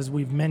others, as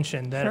we've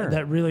mentioned,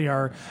 that really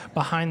are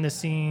behind the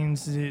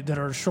scenes, that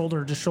are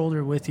shoulder to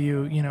shoulder with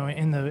you,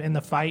 in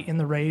the fight, in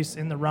the race,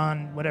 in the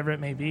run, whatever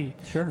it may be.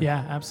 Sure.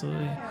 Yeah,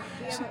 absolutely.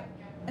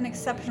 An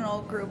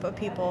exceptional group of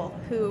people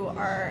who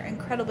are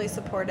incredibly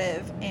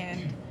supportive,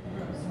 and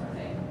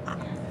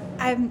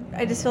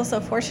I just feel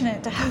so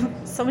fortunate to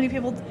have so many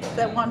people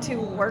that want to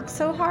work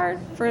so hard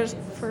for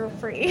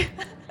free.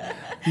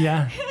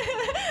 Yeah.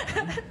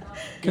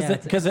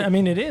 Because I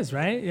mean, it is,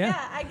 right? Yeah.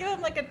 Yeah, I give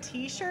them a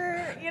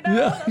T-shirt,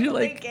 Yeah, you're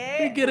like,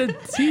 you get a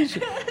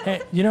T-shirt.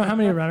 Hey, you know how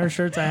many runner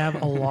shirts I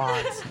have? A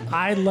lot.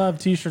 I love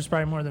T-shirts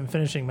probably more than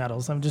finishing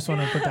medals. I just want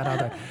to put that out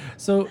there.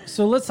 So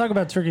let's talk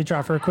about Turkey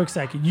Trot for a quick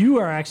second. You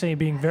are actually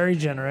being very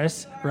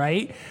generous,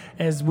 right?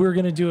 As we're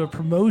going to do a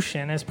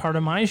promotion as part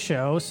of my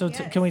show. So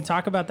can we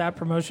talk about that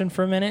promotion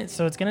for a minute?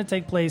 So it's going to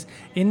take place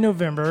in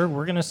November.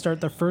 We're going to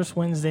start the first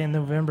Wednesday in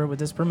November with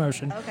this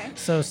promotion. Okay.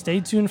 So stay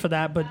tuned for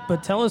that.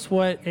 But tell us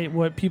what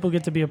people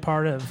get to be a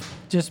part of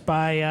just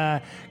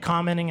by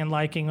commenting and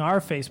liking our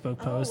Facebook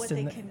post.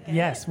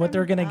 What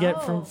they're going to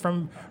get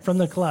from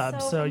the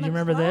club. So you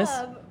remember this?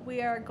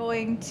 We are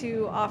going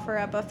to offer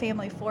up a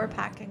family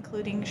 4-pack,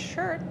 including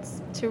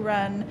shirts, to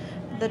run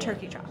the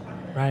Turkey Trot.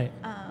 Right.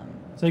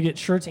 So you get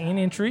shirts and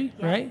entry,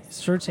 right?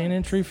 Shirts and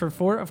entry for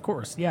 4, of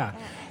course, yeah.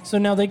 So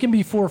now they can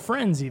be 4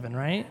 friends even,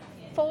 right?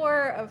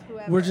 4 of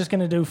whoever. We're just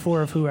going to do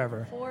 4 of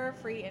whoever. 4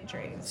 free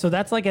entries. So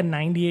that's like a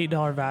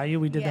 $98 value.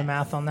 We did the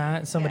math on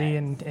that. Somebody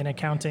in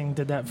accounting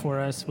did that for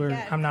us.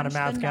 I'm not a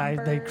math guy.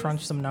 They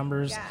crunched some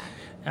numbers.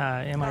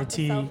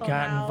 MIT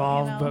got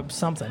involved, but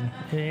something.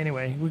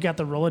 Anyway, we got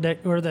the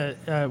Rolodex, or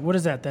the what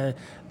is that? The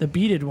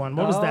beaded one.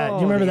 What was that? Do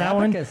you remember that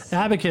abacus.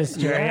 one? Abacus,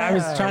 Jerry. Yeah, I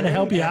was trying to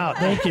help you out.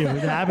 Thank you.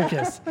 The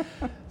abacus.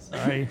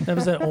 Sorry, that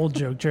was an old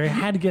joke, Jerry. I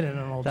had to get in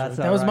an old That's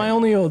joke. all That was my right.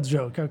 only old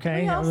joke,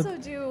 okay? We That was- also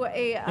do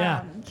a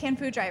Yeah. canned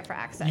food drive for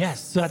access. Yes,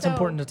 so that's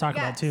important to talk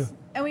about, too.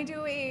 And we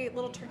do a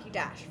little turkey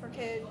dash for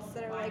kids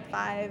that are like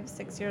 5,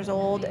 6 years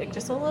old.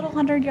 Just a little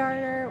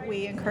 100-yarder.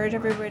 We encourage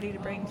everybody to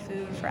bring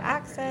food for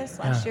access.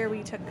 Last year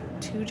we took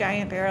 2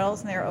 giant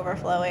barrels and they were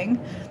overflowing.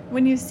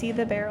 When you see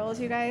the barrels,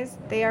 you guys,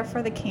 they are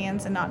for the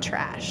cans and not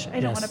trash. I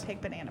don't Yes. want to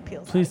pick banana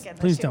peels out Please, again this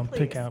please year, don't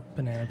pick out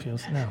banana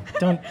peels. No,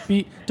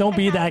 don't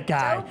be that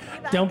guy.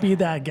 Don't be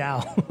that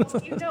gal.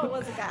 You know it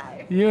was a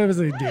guy. It was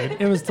a dude.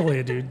 It was totally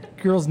a dude.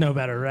 Girls know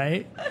better,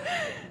 right?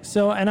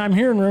 So, and I'm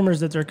hearing rumors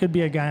that there could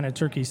be a guy in a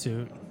turkey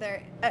suit,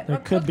 There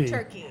could cooked be.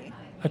 turkey.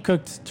 a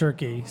cooked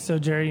turkey. So,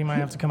 Jerry, you might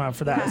have to come out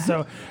for that.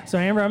 So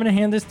Amber, I'm going to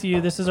hand this to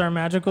you. This is our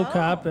magical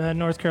cup,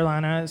 North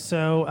Carolina.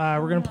 So,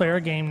 we're going to play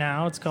our game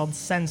now. It's called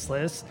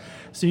Senseless.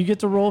 So, you get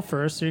to roll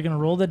first. So, you're going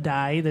to roll the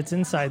die that's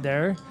inside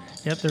there.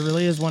 Yep, there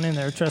really is one in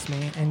there, trust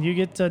me. And you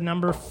get to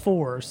number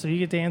 4. So, you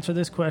get to answer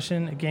this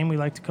question, a game we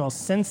like to call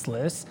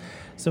Senseless.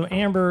 So,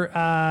 Amber,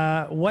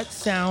 what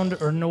sound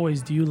or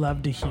noise do you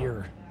love to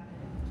hear?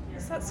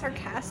 Is that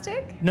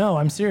sarcastic? No,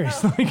 I'm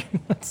serious. Like,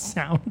 what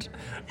sound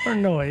or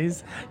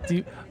noise do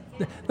you...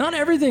 Not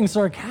everything's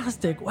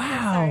sarcastic.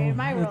 Wow. Sorry,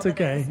 my world It's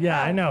okay. it is.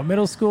 Yeah, I know.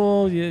 Middle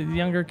school,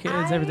 younger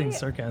kids, everything's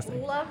sarcastic.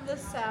 I love the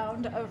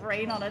sound of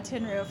rain on a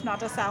tin roof, not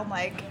to sound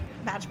like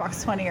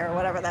Matchbox 20 or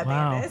whatever that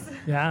Wow. band is.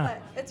 Yeah.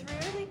 But it's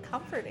really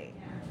comforting.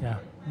 Yeah.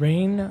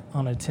 Rain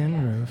on a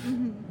tin roof.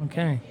 Mm-hmm.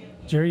 Okay.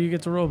 Jerry, you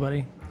get to roll,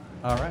 buddy.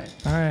 All right.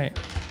 All right.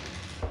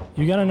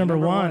 You got a number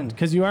Number one one.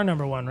 because you are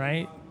number 1,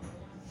 right?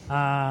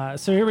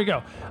 So here we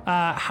go.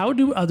 How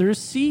do others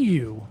see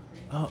you?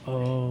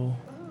 Uh-oh.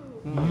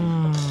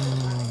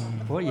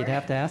 Boy, you'd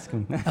have to ask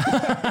him.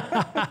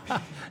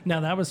 Now,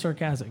 that was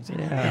sarcastic. Too.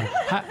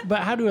 Yeah. But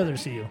how do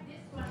others see you?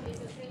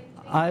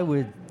 I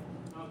would.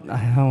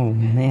 Oh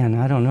man,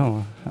 I don't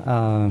know.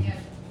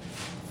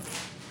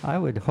 I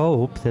would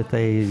hope that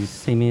they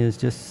see me as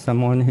just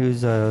someone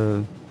who's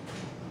a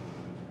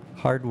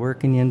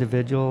hardworking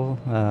individual,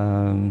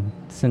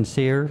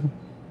 sincere.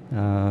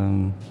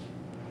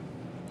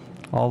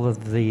 All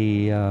of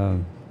the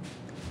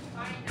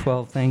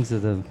 12 things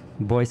of the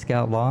Boy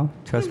Scout law: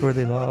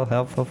 trustworthy, loyal,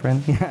 helpful,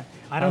 friendly.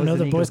 I don't know was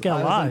the an Boy Eagle- Scout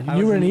I law. was an- I You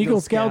was were an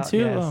Eagle Scout too?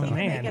 yeah, Oh, so-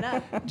 Make it man.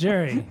 up.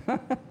 Jerry.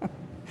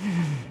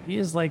 He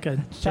is like a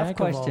Tough jack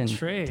of all question.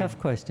 trades. Tough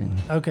question.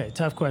 Okay,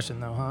 tough question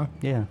though, huh?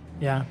 Yeah.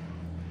 Yeah.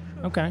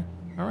 Okay.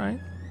 All right.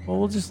 Well,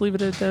 we'll just leave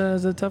it at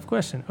as a tough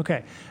question.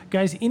 Okay,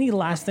 guys. Any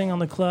last thing on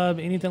the club?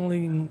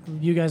 Anything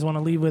you guys want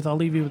to leave with? I'll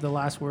leave you with the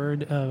last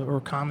word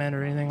or comment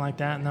or anything like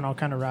that, and then I'll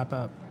kind of wrap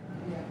up.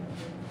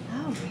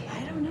 Oh, I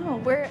don't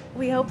know.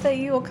 We hope that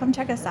you will come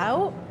check us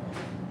out.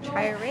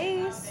 Try a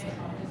race.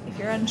 If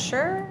you're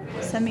unsure,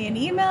 send me an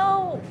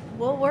email.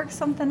 We'll work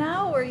something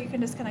out, or you can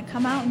just kind of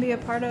come out and be a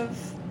part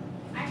of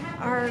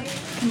our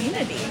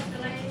community.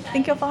 I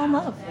think you'll fall in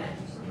love.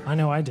 I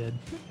know I did.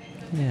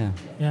 Yeah.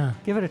 Yeah.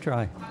 Give it a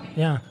try.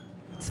 Yeah.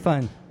 It's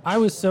fun. I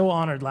was so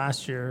honored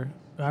last year.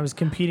 I was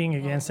competing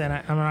against, and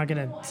I'm not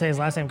going to say his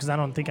last name because I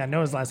don't think I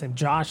know his last name.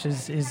 Josh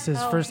is his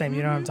first name.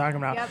 You know what I'm talking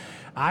about. Yep.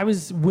 I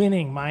was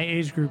winning my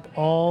age group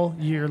all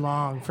year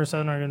long for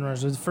Southern Oregon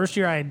Runners. It was the first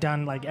year I had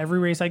done like every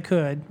race I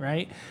could,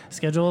 right?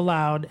 Schedule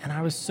allowed. And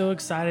I was so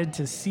excited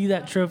to see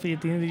that trophy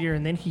at the end of the year.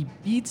 And then he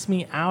beats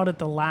me out at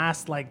the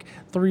last like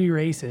 3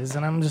 races.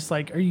 And I'm just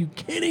like, are you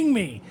kidding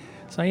me?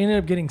 So I ended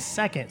up getting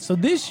second. So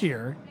this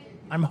year,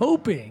 I'm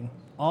hoping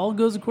all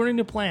goes according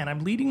to plan. I'm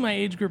leading my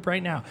age group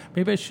right now.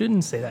 Maybe I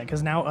shouldn't say that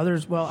because now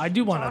others, well, I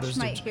do want Josh others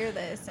might to. hear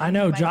this. and I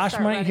know he Josh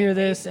start might running hear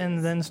this races.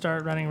 and then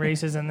start running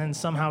races and then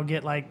somehow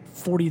get like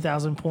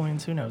 40,000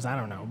 points. Who knows? I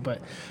don't know.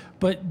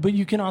 But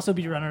you can also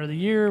be runner of the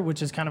year,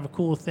 which is kind of a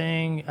cool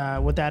thing.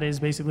 What that is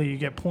basically you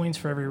get points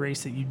for every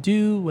race that you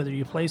do, whether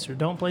you place or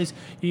don't place.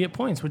 You get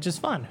points, which is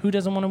fun. Who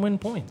doesn't want to win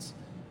points?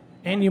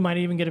 And you might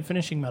even get a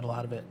finishing medal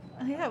out of it.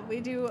 Yeah, we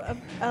do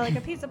like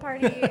a pizza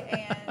party,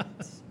 and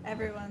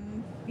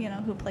everyone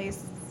who plays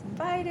is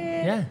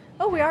invited. Yeah.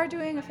 Oh, we are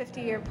doing a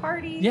 50-year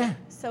party. Yeah.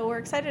 So we're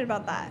excited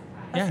about that.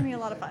 That's Yeah. gonna be a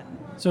lot of fun.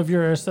 So if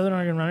you're a Southern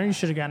Oregon runner, you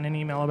should have gotten an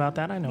email about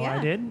that. I know I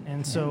Yeah. did.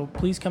 And so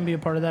please come be a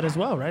part of that as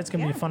well, right? It's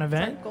going to be a fun It's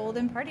our event.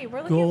 golden party. We're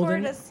looking Golden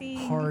forward to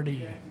seeing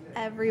party.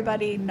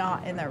 everybody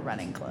not in their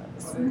running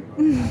clothes.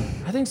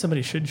 I think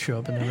somebody should show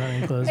up in their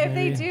running clothes. If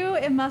maybe. they do,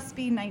 it must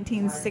be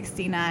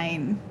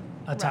 1969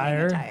 attire,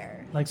 running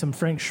attire. like some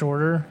Frank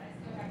Shorter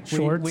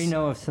shorts. We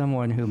know of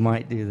someone who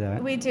might do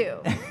that. We do.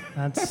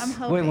 That's I'm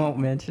hoping. We won't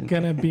mention.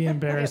 gonna be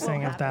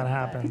embarrassing if that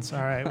happen, happens.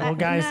 All right, well,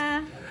 guys.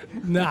 Nah.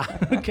 Nah.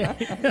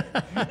 Okay.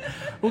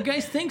 Well,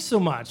 guys, thanks so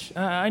much.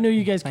 I know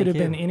you guys could have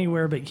Thank been you.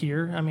 anywhere but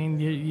here. I mean,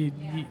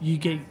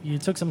 you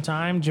took some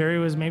time. Jerry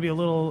was maybe a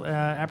little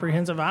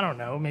apprehensive. I don't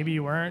know. Maybe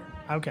you weren't.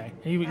 Okay.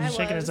 He was I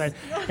shaking his was.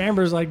 head.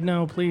 Amber's like,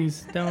 no,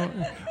 please don't.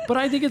 But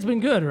I think it's been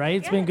good, right?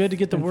 It's been Yes. good to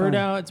get the Been word fun.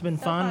 out. It's been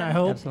fun. fun. I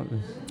hope.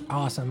 Absolutely.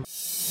 Awesome.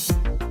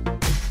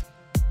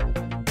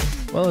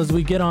 Well, as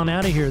we get on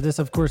out of here, this,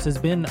 of course, has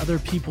been Other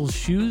People's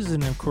Shoes.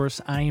 And, of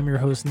course, I am your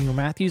host, Neil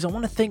Matthews. I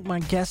want to thank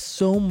my guests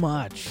so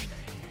much.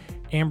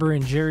 Amber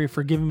and Jerry,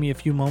 for giving me a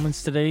few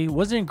moments today.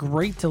 Wasn't it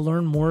great to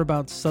learn more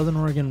about Southern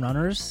Oregon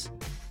runners?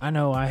 I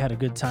know I had a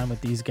good time with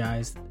these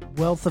guys.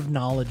 Wealth of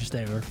knowledge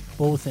there,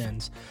 both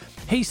ends.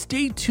 Hey,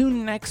 stay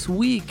tuned next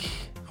week.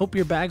 Hope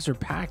your bags are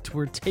packed.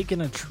 We're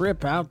taking a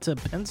trip out to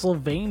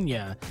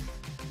Pennsylvania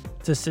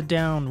to sit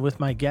down with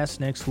my guests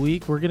next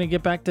week. We're going to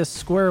get back to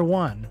square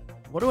one.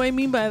 What do I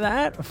mean by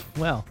that?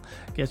 Well,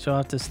 guess you'll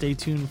have to stay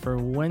tuned for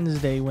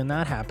Wednesday when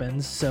that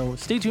happens. So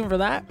stay tuned for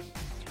that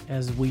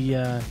as we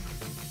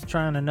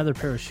try on another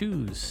pair of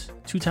shoes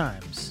 2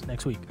 times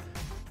next week.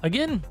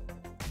 Again,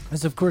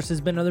 this, of course,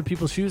 has been Other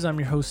People's Shoes. I'm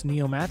your host,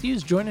 Neil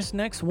Matthews. Join us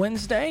next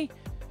Wednesday.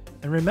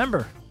 And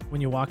remember, when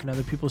you walk in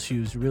other people's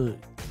shoes,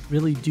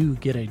 really do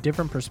get a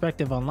different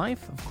perspective on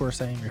life. Of course,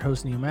 I am your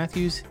host, Neil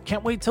Matthews.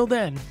 Can't wait till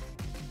then.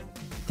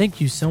 Thank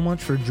you so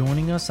much for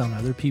joining us on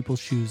Other People's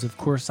Shoes. Of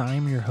course, I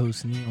am your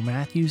host, Neil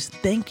Matthews.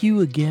 Thank you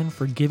again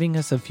for giving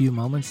us a few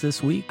moments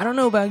this week. I don't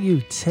know about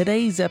you,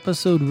 today's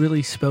episode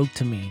really spoke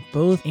to me.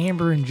 Both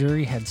Amber and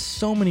Jerry had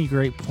so many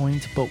great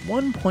points, but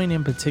one point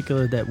in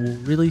particular that will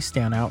really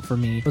stand out for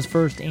me was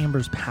first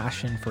Amber's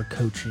passion for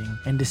coaching.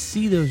 And to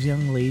see those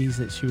young ladies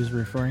that she was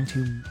referring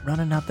to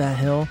running up that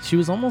hill, she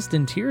was almost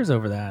in tears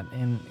over that.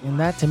 And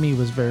that to me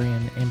was very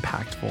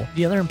impactful.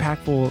 The other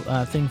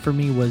impactful thing for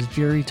me was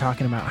Jerry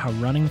talking about how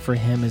running for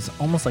him is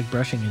almost like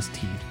brushing his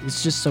teeth.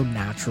 It's just so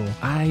natural.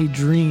 I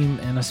dream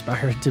and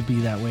aspire to be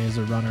that way as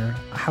a runner.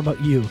 How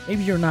about you?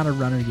 Maybe you're not a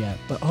runner yet,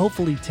 but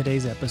hopefully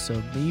today's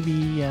episode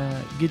maybe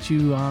get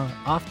you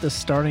off the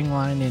starting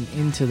line and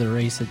into the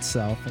race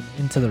itself and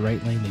into the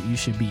right lane that you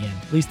should be in.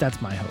 At least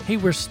that's my hope. Hey,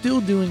 we're still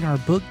doing our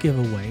book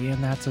giveaway,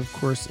 and that's of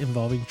course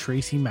involving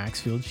Tracy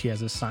Maxfield. She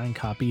has a signed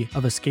copy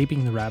of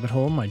Escaping the Rabbit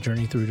Hole, My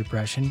Journey Through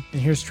Depression. And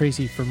here's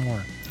Tracy for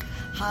more.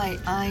 Hi,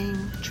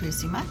 I'm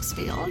Tracy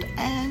Maxfield,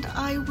 and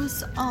I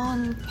was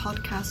on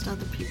podcast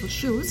Other People's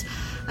Shoes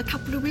a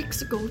couple of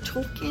weeks ago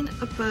talking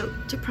about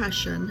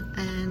depression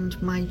and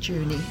my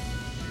journey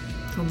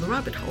from the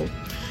rabbit hole.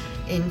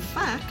 In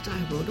fact,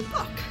 I wrote a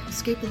book,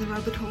 Escaping the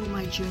Rabbit Hole,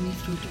 My Journey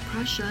Through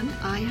Depression.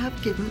 I have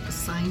given a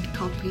signed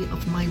copy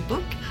of my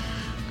book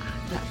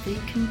that they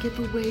can give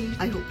away.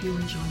 I hope you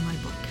enjoy my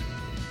book.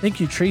 Thank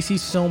you, Tracy,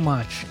 so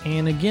much.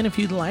 And again, if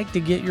you'd like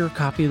to get your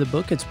copy of the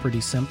book, it's pretty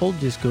simple.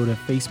 Just go to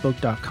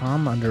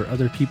facebook.com under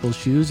Other People's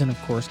Shoes and,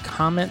 of course,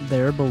 comment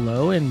there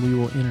below and we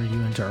will enter you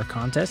into our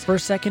contest. For a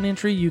second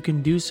entry, you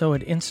can do so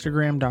at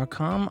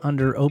instagram.com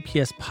under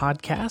OPS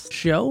Podcast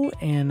Show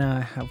and,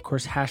 of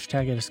course,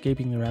 hashtag it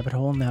Escaping the Rabbit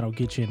Hole, and that'll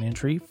get you an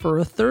entry. For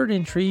a third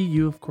entry,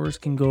 you, of course,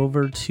 can go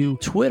over to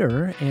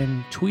Twitter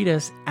and tweet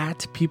us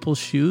at People's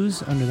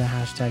Shoes under the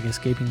hashtag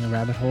Escaping the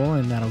Rabbit Hole,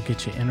 and that'll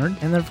get you entered.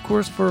 And then, of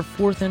course, for a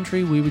fourth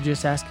entry, we would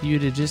just ask you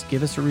to just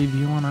give us a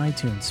review on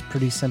iTunes.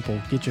 Pretty simple.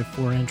 Get your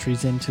 4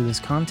 entries into this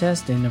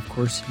contest, and of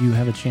course, you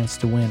have a chance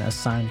to win a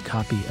signed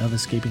copy of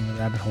Escaping the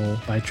Rabbit Hole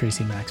by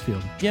Tracy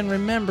Maxfield. Again,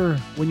 remember,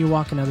 when you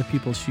walk in other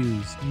people's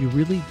shoes, you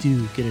really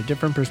do get a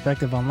different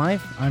perspective on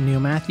life. I'm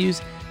Neil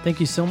Matthews. Thank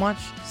you so much.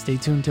 Stay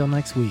tuned till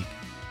next week.